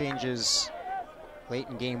defensive changes late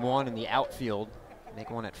in game one in the outfield.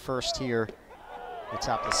 Make one at first here at the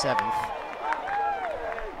top of the seventh.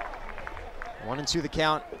 1-2 the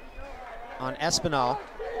count on Espinal.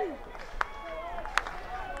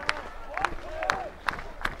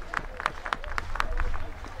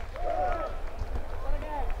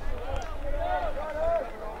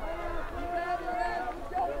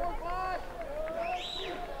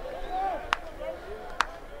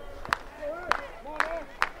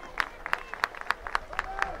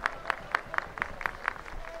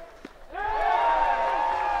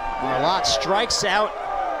 Marlott strikes out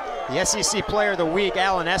the SEC Player of the Week,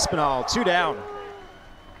 Alan Espinal, 2 down.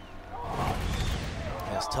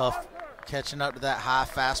 Yeah, it's tough catching up to that high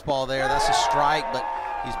fastball there. That's a strike, but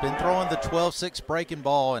he's been throwing the 12-6 breaking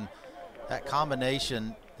ball, and that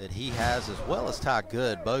combination that he has, as well as Ty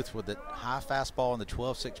Good, both with the high fastball and the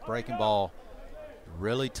 12-6 breaking ball,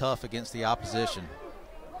 really tough against the opposition.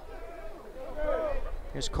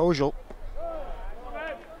 Here's Kojal.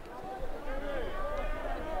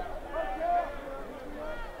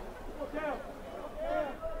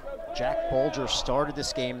 Jack Bolger started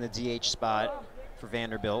this game in the DH spot for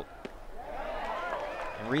Vanderbilt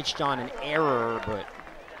and reached on an error, but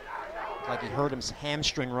like he hurt his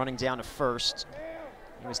hamstring running down to first.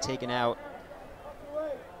 He was taken out.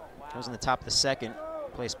 That was in the top of the second,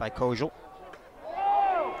 placed by Kojal.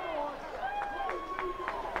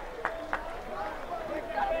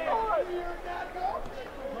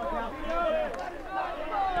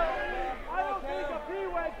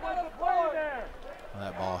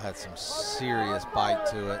 That ball had some serious bite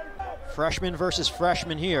to it. Freshman versus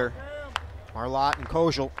freshman here. Marlott and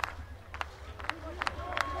Kojal.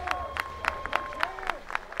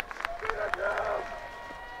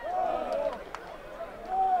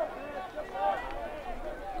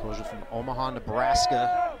 Kojal from Omaha,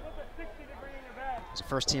 Nebraska. He's a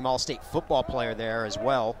first-team All-State football player there as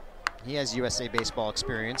well. He has USA baseball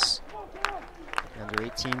experience. Under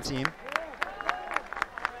 18 team.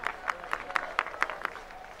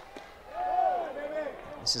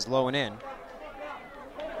 This is low and in.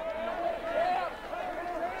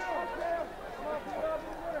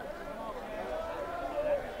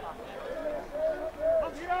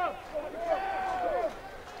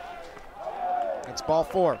 It's ball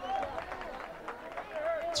 4.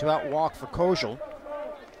 2-out walk for Kojal.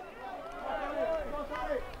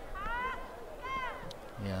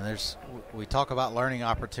 Yeah, we talk about learning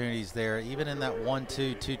opportunities there. Even in that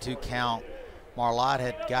 1-2, 2-2 count, Marlott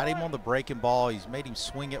had got him on the breaking ball. He's made him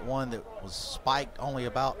swing at one that was spiked only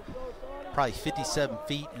about probably 57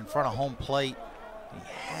 feet in front of home plate. He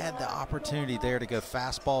had the opportunity there to go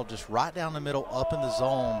fastball just right down the middle, up in the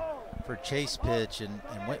zone for chase pitch, and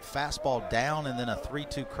went fastball down and then a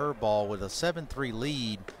 3-2 curveball with a 7-3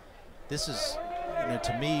 lead. This is,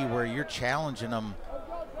 to me, where you're challenging them.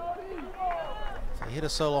 If they hit a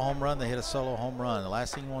solo home run, they hit a solo home run. The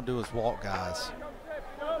last thing you want to do is walk guys.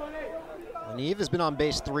 Neve has been on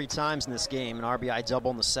base 3 times in this game, an RBI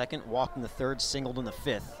double in the second, walked in the third, singled in the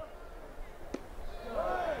fifth.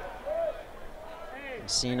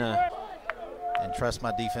 Messina. And trust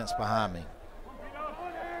my defense behind me.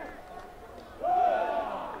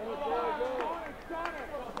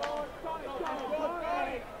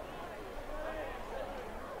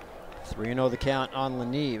 Three 3-0 the count on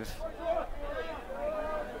Leneve.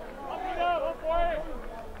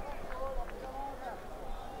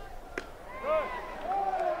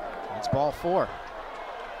 ball 4.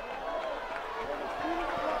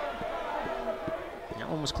 That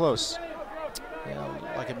one was close. Yeah,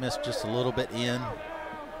 looked like it missed just a little bit in.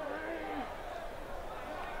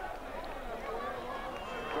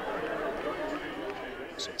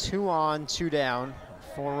 So 2 on, 2 down,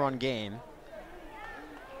 4-run game.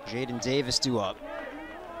 Jaden Davis due up.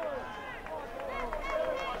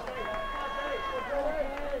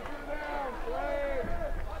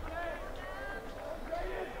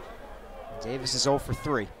 Davis is 0 for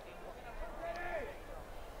 3.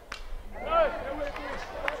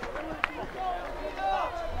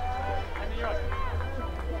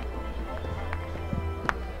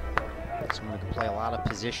 Someone who can play a lot of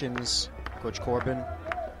positions, Coach Corbin.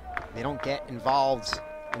 They don't get involved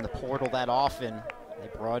in the portal that often. They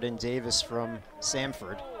brought in Davis from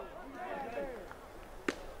Samford.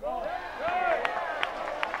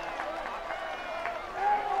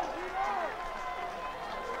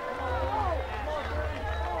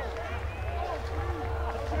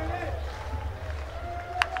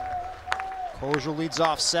 Koziel leads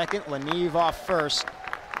off second, Leneve off first.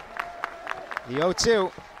 The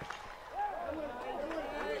 0-2.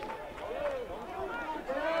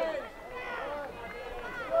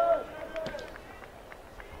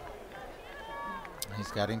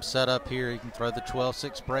 He's got him set up here. He can throw the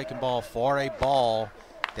 12-6 breaking ball for a ball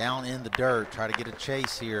down in the dirt. Try to get a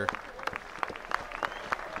chase here.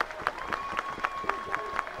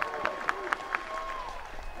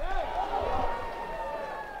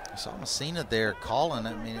 I saw Messina there calling.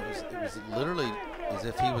 I mean, it was literally as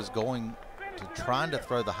if he was going to trying to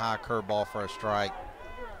throw the high curve ball for a strike.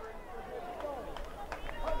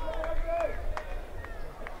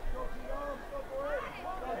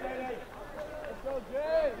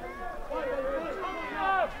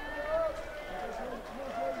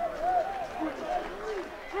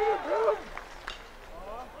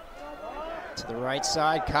 To the right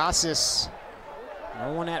side, Casas.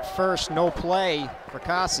 No one at first, no play for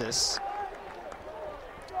Casas.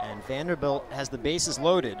 And Vanderbilt has the bases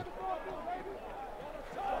loaded.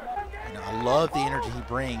 You know, I love the energy he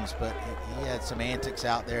brings, but he had some antics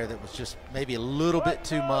out there that was just maybe a little bit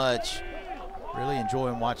too much. Really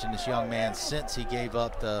enjoying watching this young man since he gave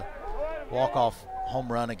up the walk-off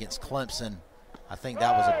home run against Clemson. I think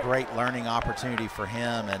that was a great learning opportunity for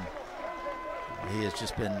him, and he has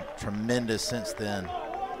just been tremendous since then.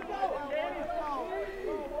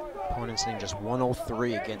 Opponents hitting just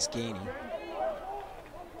 103 against Gainey.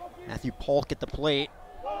 Matthew Polk at the plate.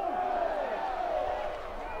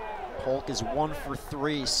 Polk is 1 for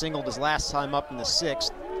 3, singled his last time up in the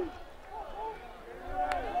 6th.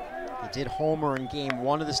 He did homer in game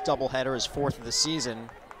 1 of this doubleheader, his 4th of the season.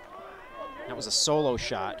 That was a solo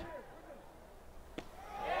shot.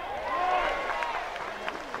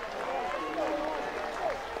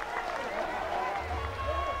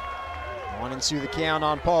 One and 2 the count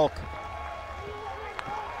on Polk.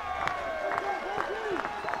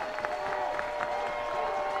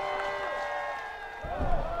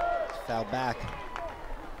 Foul back.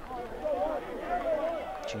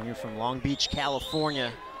 Junior from Long Beach,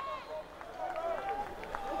 California.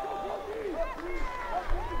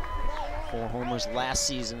 4 homers last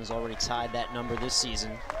season, has already tied that number this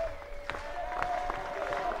season.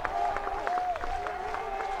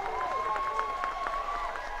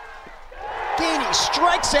 Gainey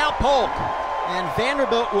strikes out Polk, and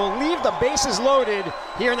Vanderbilt will leave the bases loaded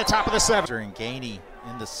here in the top of the 7th. And Gainey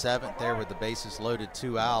in the 7th there with the bases loaded,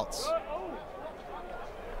 2 outs.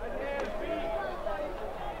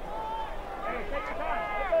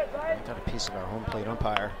 I got a piece of our home plate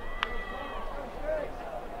umpire.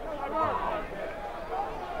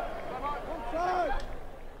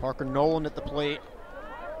 Parker Nolan at the plate.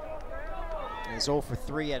 And he's 0 for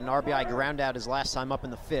 3 at an RBI ground out his last time up in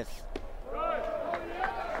the 5th.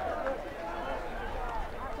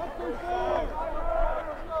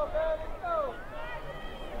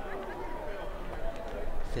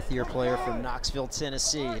 Fifth-year player from Knoxville,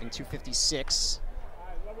 Tennessee, hitting .256.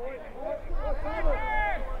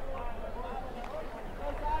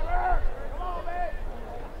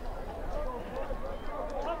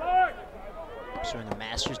 Pursuing a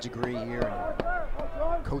master's degree here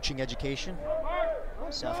in coaching education,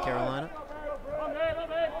 South Carolina.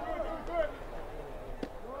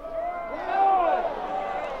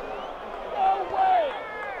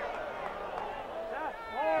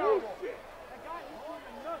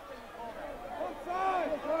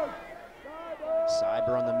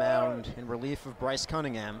 Cyber on the mound in relief of Bryce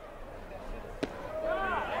Cunningham.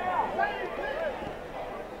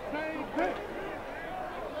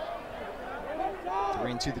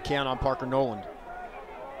 Three and 2 the count on Parker Noland.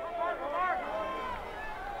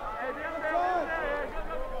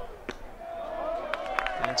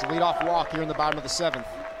 And it's a leadoff walk here in the bottom of the 7th.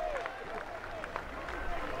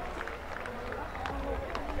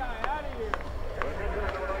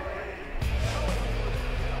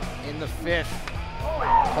 In the 5th,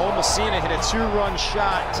 Cole Messina hit a 2-run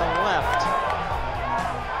shot to left.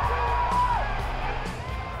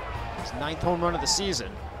 His 9th home run of the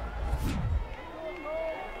season.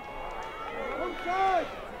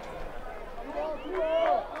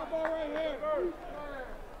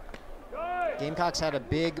 Gamecocks had a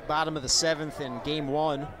big bottom of the 7th in game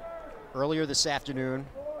 1 earlier this afternoon.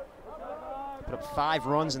 Put up 5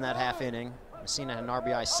 runs in that half inning. Messina had an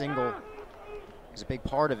RBI single. It was a big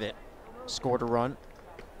part of it. Scored a run.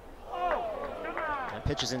 And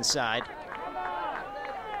pitches inside.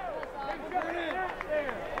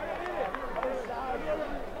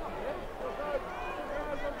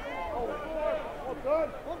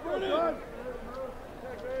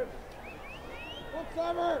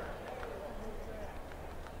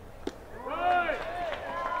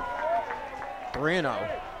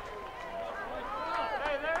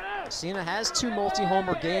 Messina has 2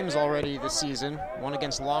 multi-homer games already this season, one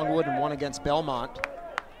against Longwood and one against Belmont.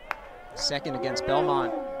 Second against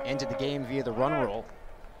Belmont ended the game via the run rule.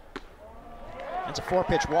 That's a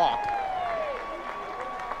 4-pitch walk.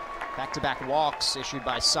 Back-to-back walks issued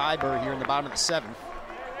by Cyber here in the bottom of the 7th.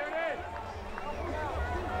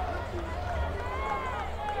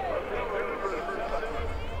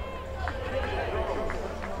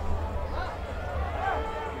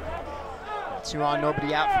 Two on,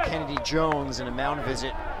 nobody out for Kennedy Jones and a mound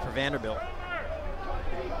visit for Vanderbilt.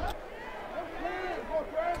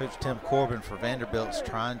 Coach Tim Corbin for Vanderbilt's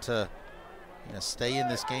trying to stay in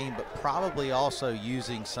this game, but probably also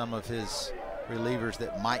using some of his relievers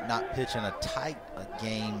that might not pitch in a tight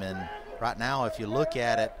game. And right now, if you look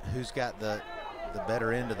at it, who's got the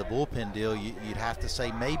better end of the bullpen deal, you'd have to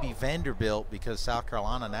say maybe Vanderbilt, because South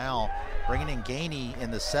Carolina now bringing in Gainey in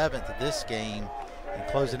the 7th of this game and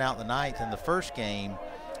closing out the 9th in the first game.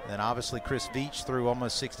 And then obviously Chris Veach threw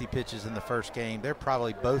almost 60 pitches in the first game. They're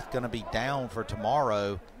probably both going to be down for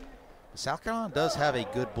tomorrow. South Carolina does have a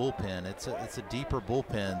good bullpen. It's a deeper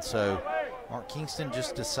bullpen. So Mark Kingston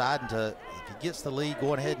just deciding to, if he gets the lead,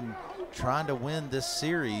 going ahead and trying to win this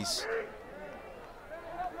series,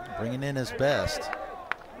 bringing in his best.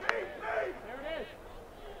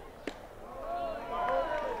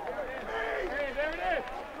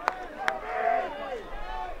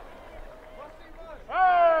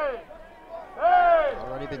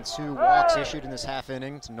 Already been 2 walks issued in this half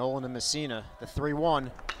inning to Nolan and Messina. The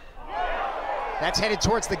 3-1. That's headed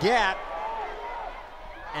towards the gap.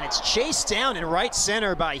 And it's chased down in right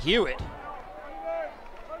center by Hewitt.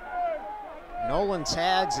 Nolan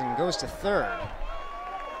tags and goes to third.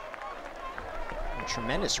 And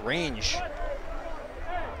tremendous range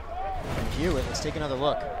from Hewitt. Let's take another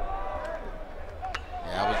look.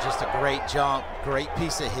 Yeah, it was just a great jump, great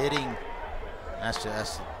piece of hitting. That's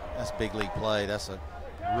big league play. That's a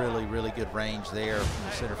really, really good range there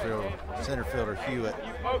from center fielder Hewitt.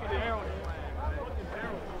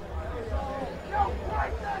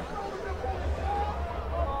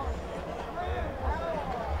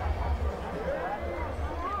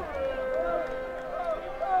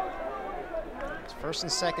 It's first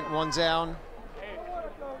and second, 1 down.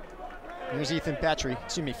 Here's Ethan Petrie,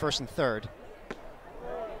 first and third.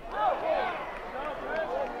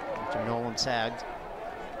 After Nolan tagged.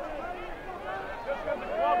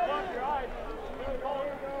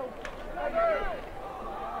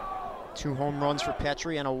 Two home runs for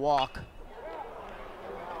Petrie and a walk.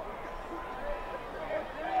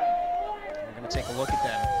 We're going to take a look at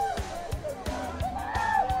them.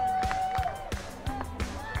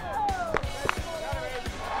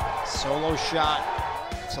 Solo shot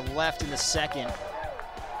to left in the second.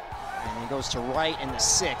 And he goes to right in the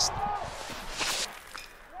 6th.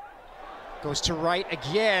 Goes to right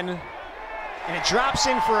again. And it drops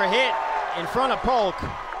in for a hit in front of Polk.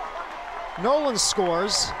 Nolan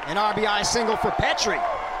scores an RBI single for Petrie.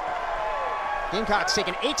 Gamecocks take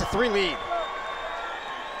an 8-3 lead.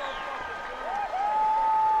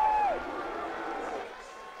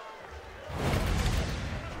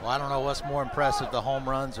 Well, I don't know what's more impressive, the home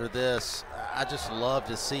runs or this. I just love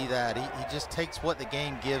to see that. He just takes what the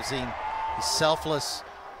game gives him. He's selfless.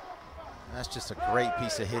 That's just a great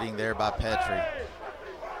piece of hitting there by Petrie.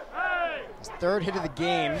 His 3rd hit of the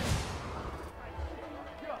game.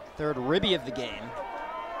 3rd ribby of the game.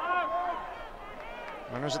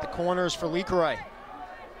 Runners at the corners for LeCroy.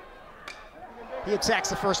 He attacks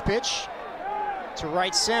the first pitch to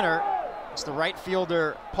right center. It's the right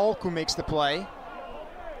fielder Polk who makes the play.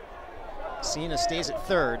 Messina stays at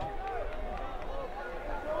 3rd.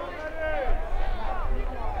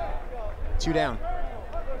 2 down.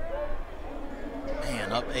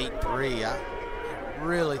 Man, up 8-3. I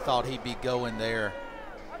really thought he'd be going there.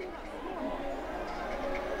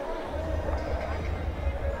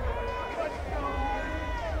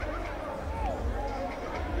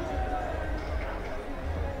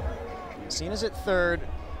 Cena's at third,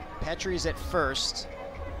 Petrie's at first.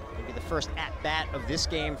 It'll be the first at-bat of this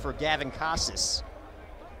game for Gavin Casas.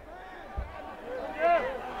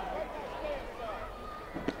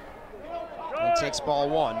 He takes ball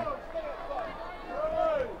 1.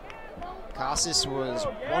 Casas was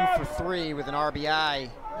 1 for 3 with an RBI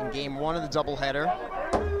in game 1 of the doubleheader.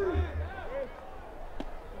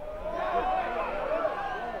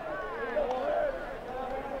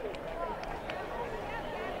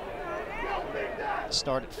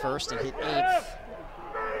 Start at first and hit 8th.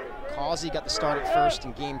 Causey got the start at first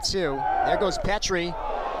in game 2. There goes Petrie,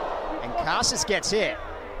 and Casas gets hit.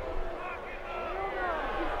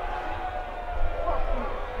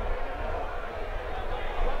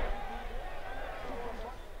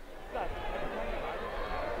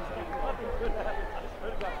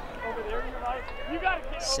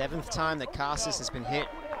 Seventh time that Casas has been hit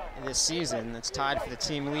in this season. That's tied for the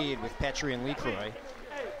team lead with Petrie and LeCroy.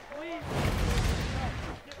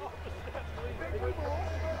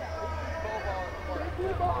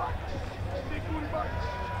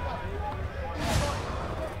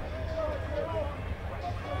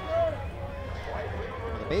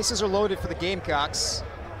 The bases are loaded for the Gamecocks.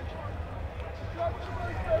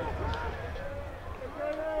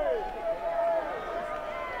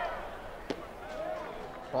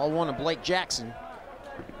 Ball 1 to Blake Jackson.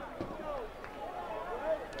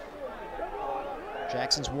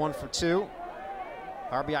 Jackson's 1 for 2.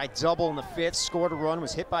 RBI double in the 5th, scored a run,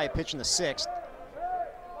 was hit by a pitch in the 6th.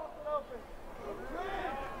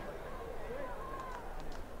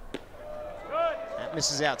 That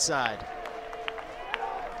misses outside.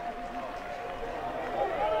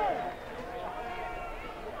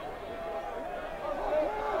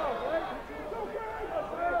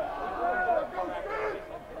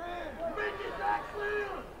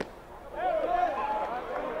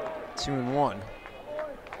 Two and 1.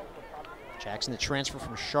 Jackson, the transfer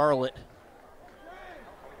from Charlotte.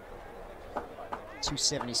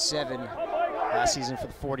 277 last season for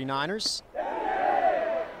the 49ers.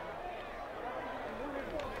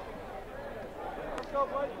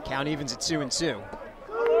 Count evens at 2 and 2.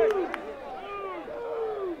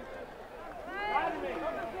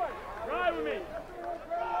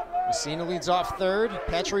 Messina leads off third,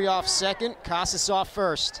 Petrie off second, Casas off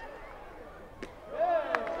first.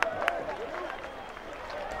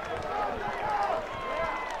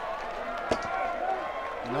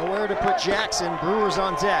 Nowhere to put Jackson. Brewers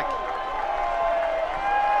on deck.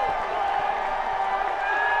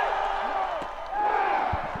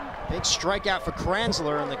 Big strikeout for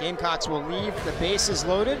Kranzler, and the Gamecocks will leave the bases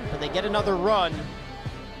loaded, but they get another run,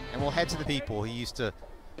 and we'll head to the people. He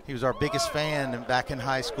was our biggest fan back in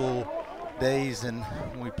high school days, and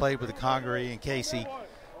when we played with the Congaree and Casey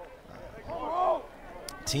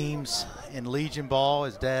teams in Legion Ball.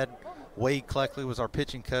 His dad, Wade Cleckley, was our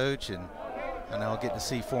pitching coach, and I'll get to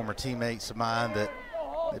see former teammates of mine that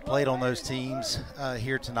played on those teams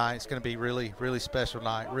here tonight. It's going to be really, really special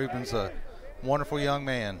night. Ruben's a wonderful young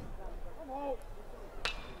man.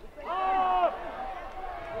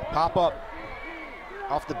 Pop up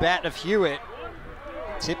off the bat of Hewitt.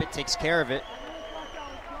 Tippett takes care of it.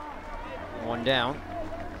 1 down.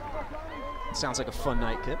 Sounds like a fun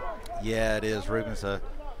night, Kip. Yeah, it is. Ruben's a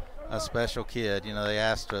special kid. You know, they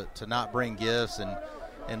asked to not bring gifts, and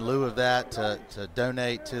in lieu of that, to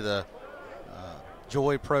donate to the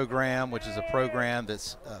Joy program, which is a program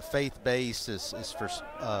that's faith-based, is for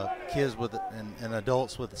kids with and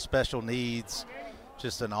adults with special needs.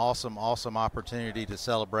 Just an awesome, awesome opportunity to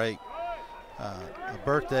celebrate a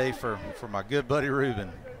birthday for my good buddy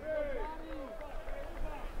Ruben.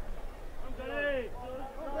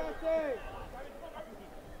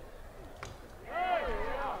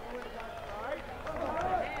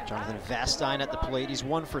 Jonathan Vastine at the plate. He's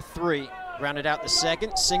 1 for 3. Rounded out the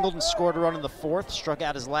second, singled and scored a run in the 4th. Struck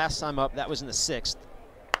out his last time up. That was in the 6th.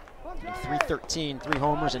 And 313, 3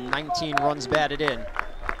 homers and 19 runs batted in.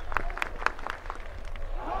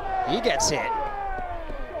 He gets hit.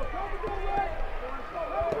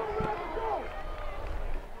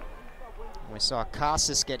 We saw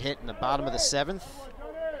Casas get hit in the bottom of the 7th.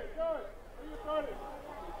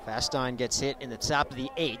 Vastine gets hit in the top of the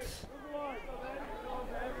 8th.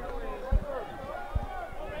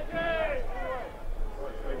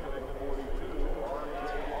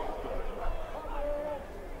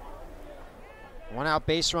 One out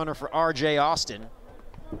base runner for R.J. Austin.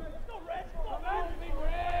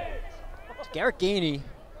 Garrett Gainey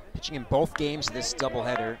pitching in both games of this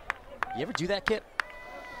doubleheader. You ever do that, Kip?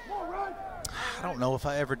 I don't know if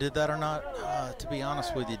I ever did that or not, to be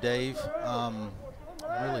honest with you, Dave. I'm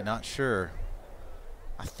really not sure.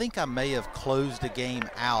 I think I may have closed a game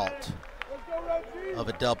out of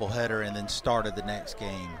a doubleheader and then started the next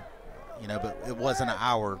game, you know, but it wasn't an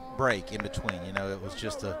hour break in between, you know, it was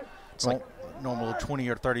just a normal 20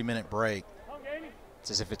 or 30 minute break.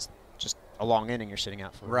 It's as if it's just a long inning you're sitting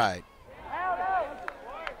out for. Right.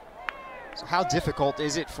 So how difficult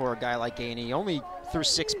is it for a guy like Gainey? He only threw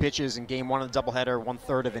 6 pitches in game 1 of the doubleheader,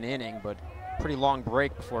 1/3 of an inning, but pretty long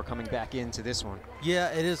break before coming back into this one. Yeah,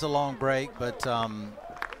 it is a long break, but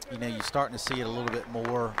you know, you're starting to see it a little bit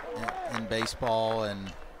more in baseball,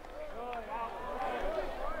 and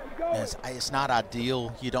it's not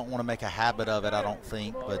ideal. You don't want to make a habit of it, I don't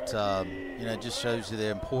think, but you know, it just shows you the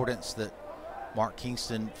importance that Mark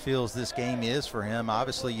Kingston feels this game is for him.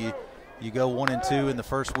 Obviously, you go 1-2 in the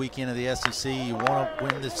first weekend of the SEC. You want to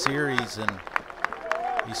win the series, and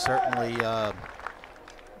he's certainly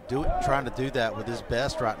trying to do that with his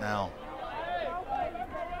best right now.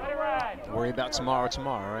 Worry about tomorrow,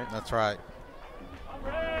 right? That's right.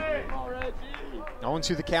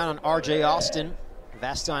 0-2 the count on R.J. Austin.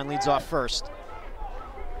 Vastine leads off first.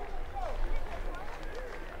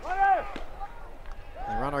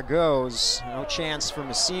 The runner goes. No chance for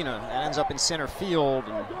Messina. That ends up in center field.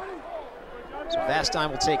 And so Vastine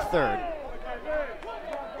will take third.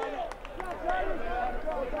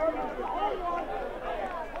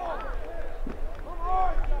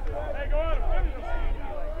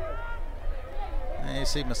 And you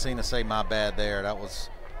see Messina say "my bad" there. That was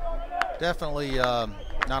definitely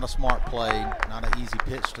not a smart play, not an easy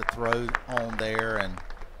pitch to throw on there, and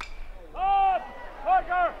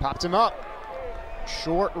popped him up.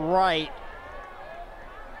 Short right.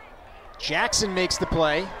 Jackson makes the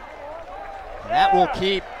play. And that will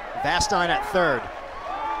keep Vastine at third.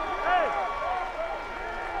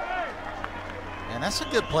 And that's a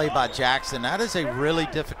good play by Jackson. That is a really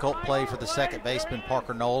difficult play for the second baseman,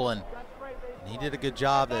 Parker Nolan. And he did a good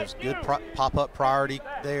job. There's good pop-up priority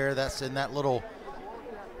there. That's in that little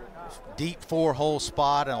deep 4-hole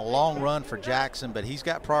spot, and a long run for Jackson, but he's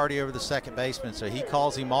got priority over the second baseman, so he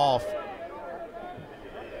calls him off.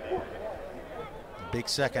 Big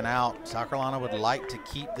second out. South Carolina would like to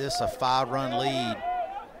keep this a 5-run lead.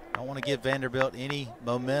 Don't want to give Vanderbilt any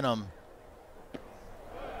momentum,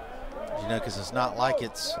 you know, because it's not like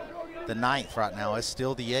it's the 9th right now. It's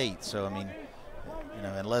still the 8th. So, I mean, you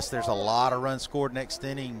know, unless there's a lot of runs scored next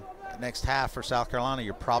inning, next half for South Carolina,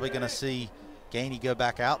 you're probably going to see Gainey go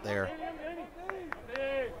back out there.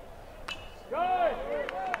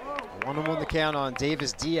 1-1 the count on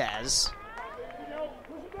Davis Diaz.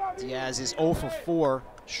 Diaz is 0 for 4.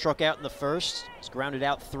 Struck out in the first. He's grounded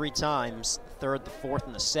out 3 times. The 3rd, the 4th,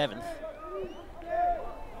 and the 7th.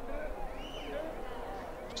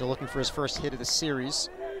 Still looking for his first hit of the series.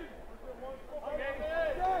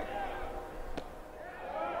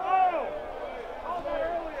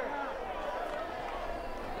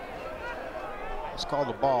 Let's call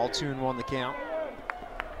the ball. 2-1 the count.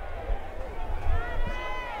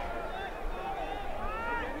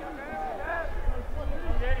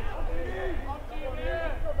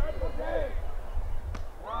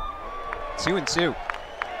 Two and two.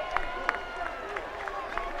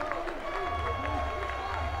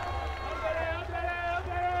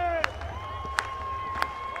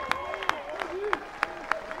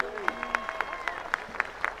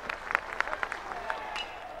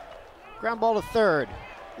 Ground ball to third.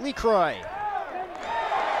 Lee Croy.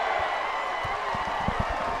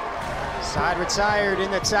 Side retired in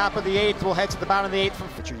the top of the 8th. We'll head to the bottom of the 8th from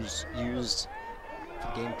pitchers used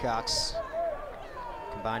for Gamecocks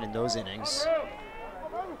combined in those innings.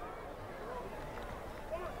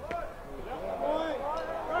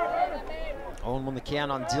 Owen won the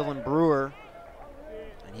count on Dylan Brewer,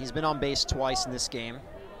 and he's been on base twice in this game.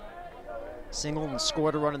 Singled and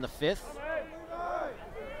scored a run in the 5th.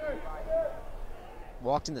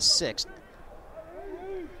 Walked in the 6th.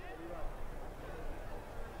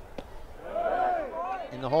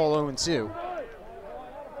 In the hole, 0-2.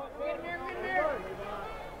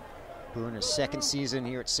 Brewer in his 2nd season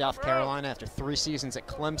here at South Carolina after 3 seasons at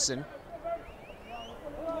Clemson.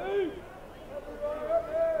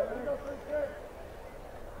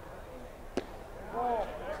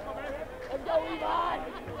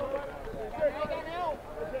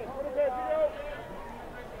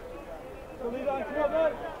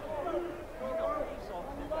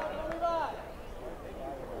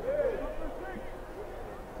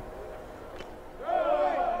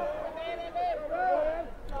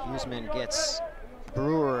 Huseman gets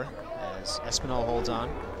Brewer as Espinal holds on.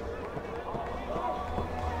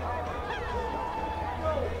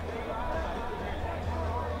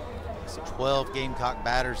 It's 12 Gamecock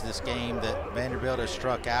batters this game that Vanderbilt has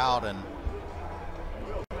struck out, and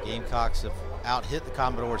Gamecocks have out-hit the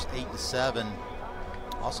Commodores 8-7.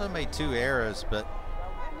 Also made 2 errors, but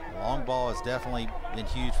long ball has definitely been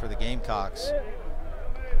huge for the Gamecocks.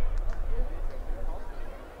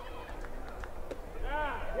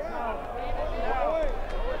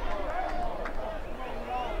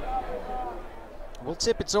 We'll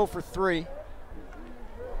tip it's 0 for 3.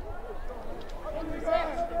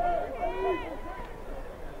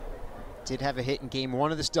 Did have a hit in game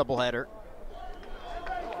 1 of this doubleheader.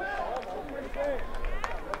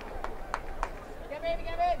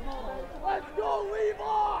 Let's go,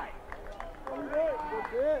 Levi!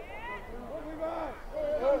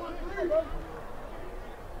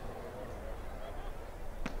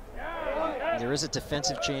 There is a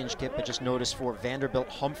defensive change, Kip, I just noticed for Vanderbilt.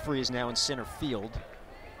 Humphrey is now in center field.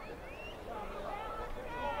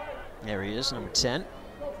 There he is, number 10,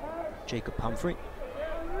 Jacob Humphrey.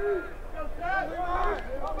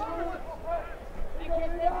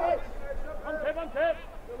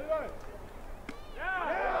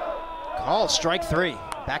 Called strike 3.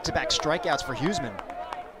 Back-to-back strikeouts for Huseman.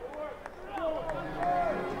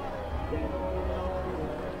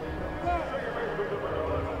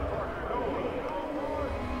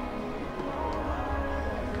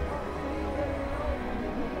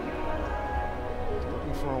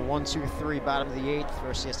 Looking for a 1-2-3 bottom of the 8th.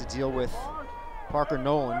 First he has to deal with Parker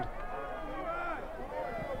Noland.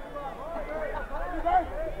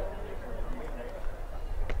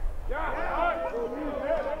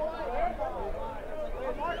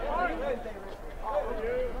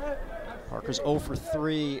 Parker's 0 for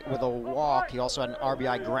 3 with a walk. He also had an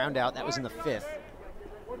RBI ground out. That was in the 5th.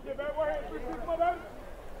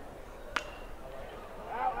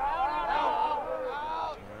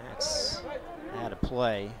 That's out of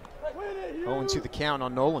play. 0-2 the count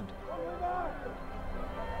on Noland.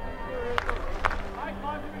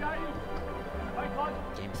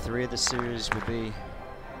 Game 3 of the series will be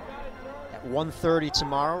at 1:30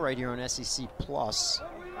 tomorrow, right here on SEC Plus.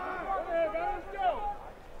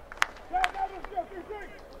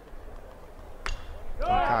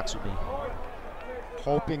 Gamecocks will be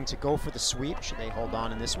hoping to go for the sweep should they hold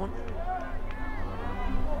on in this one.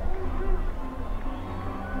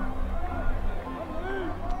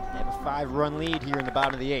 They have a 5-run lead here in the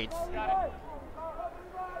bottom of the 8th.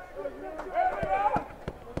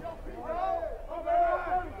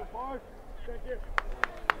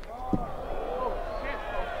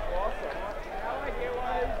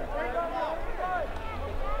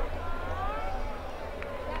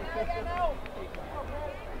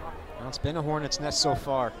 Well, it's been a hornet's nest so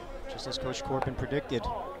far, just as Coach Corbin predicted.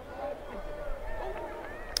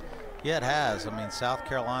 Yeah, it has. I mean, South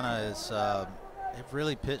Carolina is they've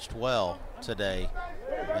really pitched well today.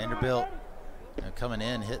 Vanderbilt coming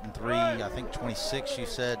in, hitting 3, I think 26 you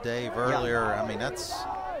said, Dave, earlier. Yeah. I mean, that's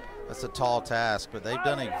a tall task, but they've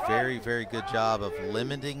done a very, very good job of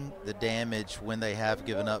limiting the damage when they have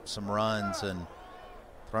given up some runs and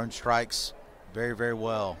thrown strikes very, very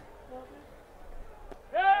well.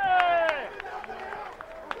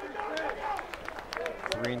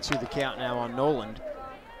 3-2 the count now on Noland.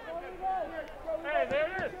 Hey, there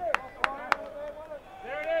it is.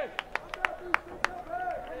 There it is.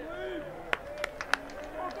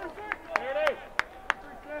 There it is.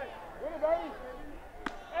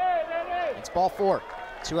 Hey, there it is. It's ball 4.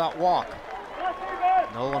 2-out walk.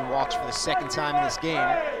 Noland walks for the 2nd time in this game.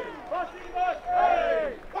 Hey!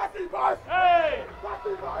 Hey!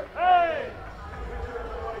 Hey!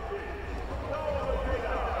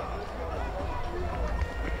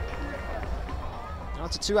 Now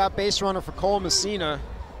it's a 2-out base runner for Cole Messina.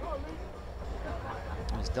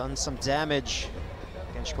 He's done some damage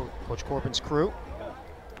against Coach Corbin's crew.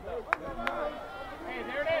 Hey,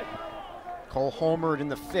 there it is. Cole homered in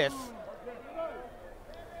the 5th.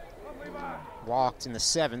 Walked in the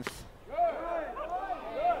 7th.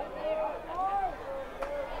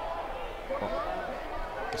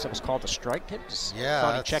 Guess that was called a strike. Yeah,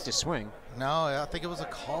 thought he checked his swing. No, I think it was a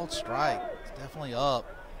called strike. It's definitely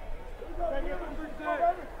up.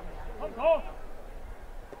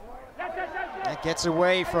 That gets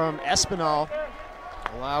away from Espinal,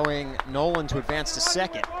 allowing Noland to advance to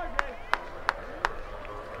 2nd.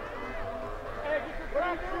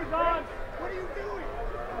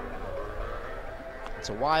 It's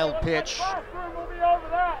a wild pitch.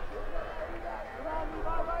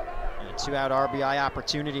 And a 2-out RBI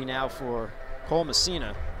opportunity now for Cole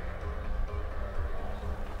Messina.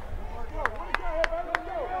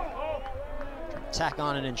 tack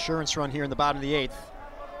on an insurance run here in the bottom of the 8th.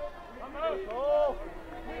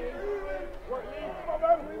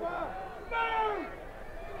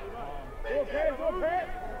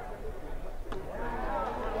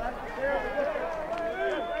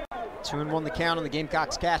 Two and one the count on the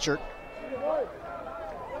Gamecocks catcher.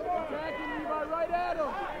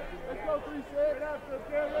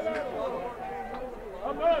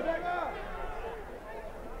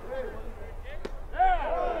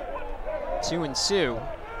 2-2.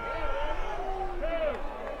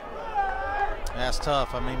 That's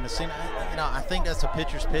tough. I mean, I think that's a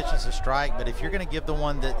pitcher's pitch. It's a strike. But if you're going to give the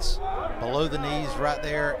one that's below the knees right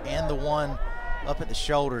there and the one up at the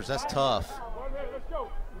shoulders, that's tough.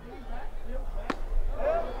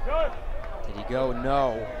 Did he go?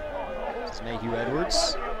 No. It's Mayhew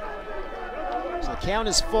Edwards. So the count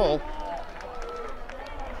is full.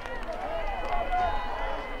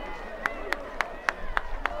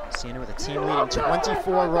 Siena with a team leading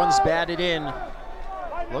 24 runs batted in.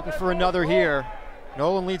 Looking for another here.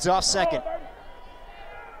 Nolan leads off second.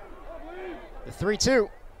 The 3-2.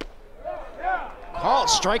 Called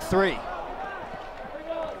strike 3.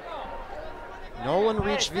 Nolan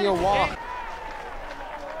reached via walk.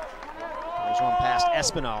 There's one past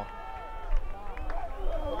Espinal.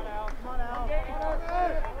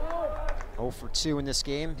 0 for 2 in this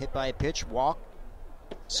game. Hit by a pitch, walk,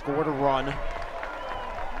 scored a run.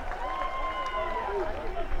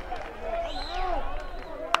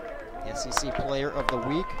 SEC Player of the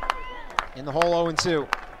Week in the hole 0-2.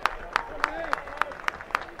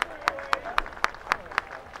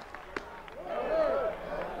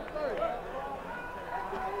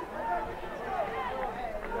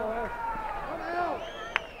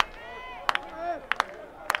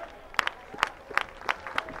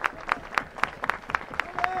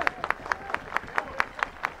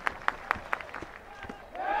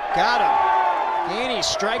 Got him. Gainey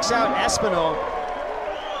strikes out Espinal.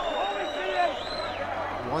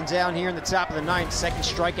 One down here in the top of the 9th. Second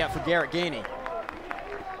strikeout for Garrett Gainey.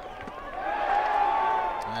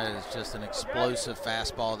 That is just an explosive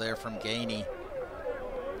fastball there from Gainey.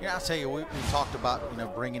 Yeah, I'll tell you, we talked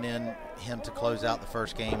about bringing in him to close out the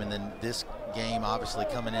first game, and then this game obviously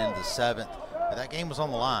coming into the 7th. But that game was on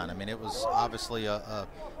the line. I mean, it was obviously a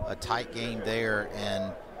tight game there,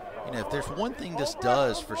 and if there's one thing this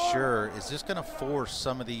does for sure, is just going to force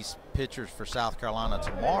some of these pitchers for South Carolina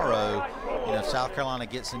tomorrow. If South Carolina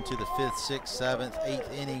gets into the 5th, 6th, 7th,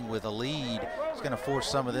 8th inning with a lead, it's going to force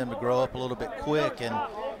some of them to grow up a little bit quick. And,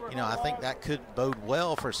 I think that could bode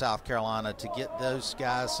well for South Carolina to get those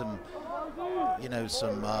guys some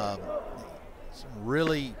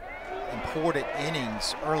really important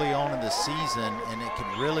innings early on in the season, and it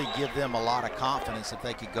could really give them a lot of confidence if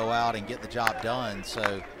they could go out and get the job done.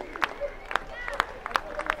 So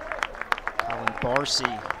Colin Barcy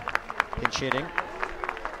pinch hitting.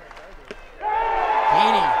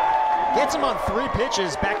 Gainey gets him on 3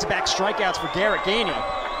 pitches, back-to-back strikeouts for Garrett Gainey.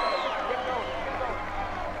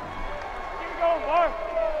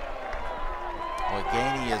 Boy,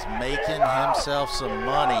 Gainey is making himself some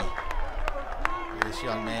money. This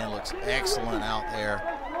young man looks excellent out there.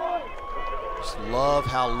 Just love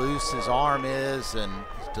how loose his arm is, and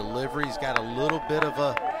his delivery's got a little bit of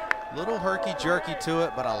a little herky-jerky to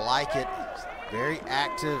it, but I like it. It's very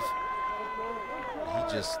active. He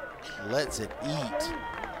just lets it eat.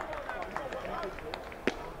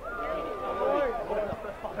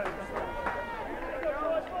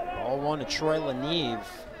 Ball 1 to Troy Leneve.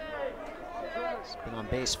 He's been on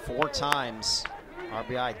base 4 times.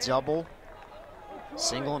 RBI double,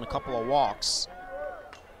 single, and a couple of walks.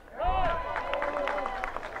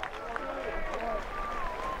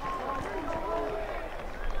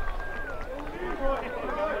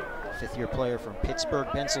 Fifth-year player from Pittsburgh,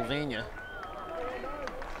 Pennsylvania.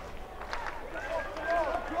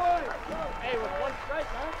 Hey, with 1 strike,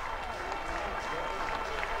 huh?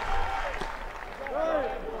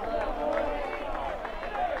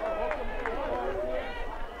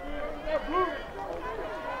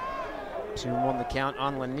 2-1 the count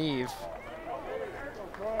on Leneve.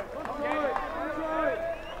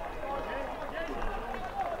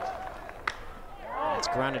 That's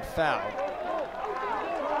grounded foul.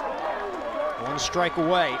 1 strike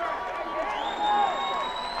away.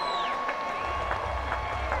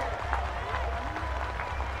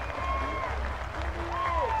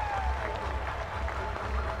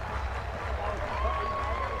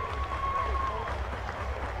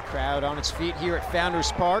 Crowd on its feet here at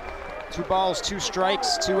Founders Park. 2 balls, 2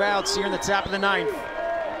 strikes, 2 outs here in the top of the 9th.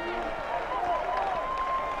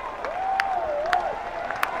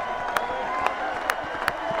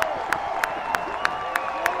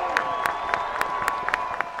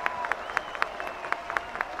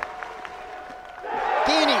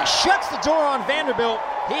 door on Vanderbilt.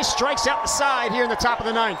 He strikes out the side here in the top of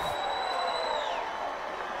the ninth.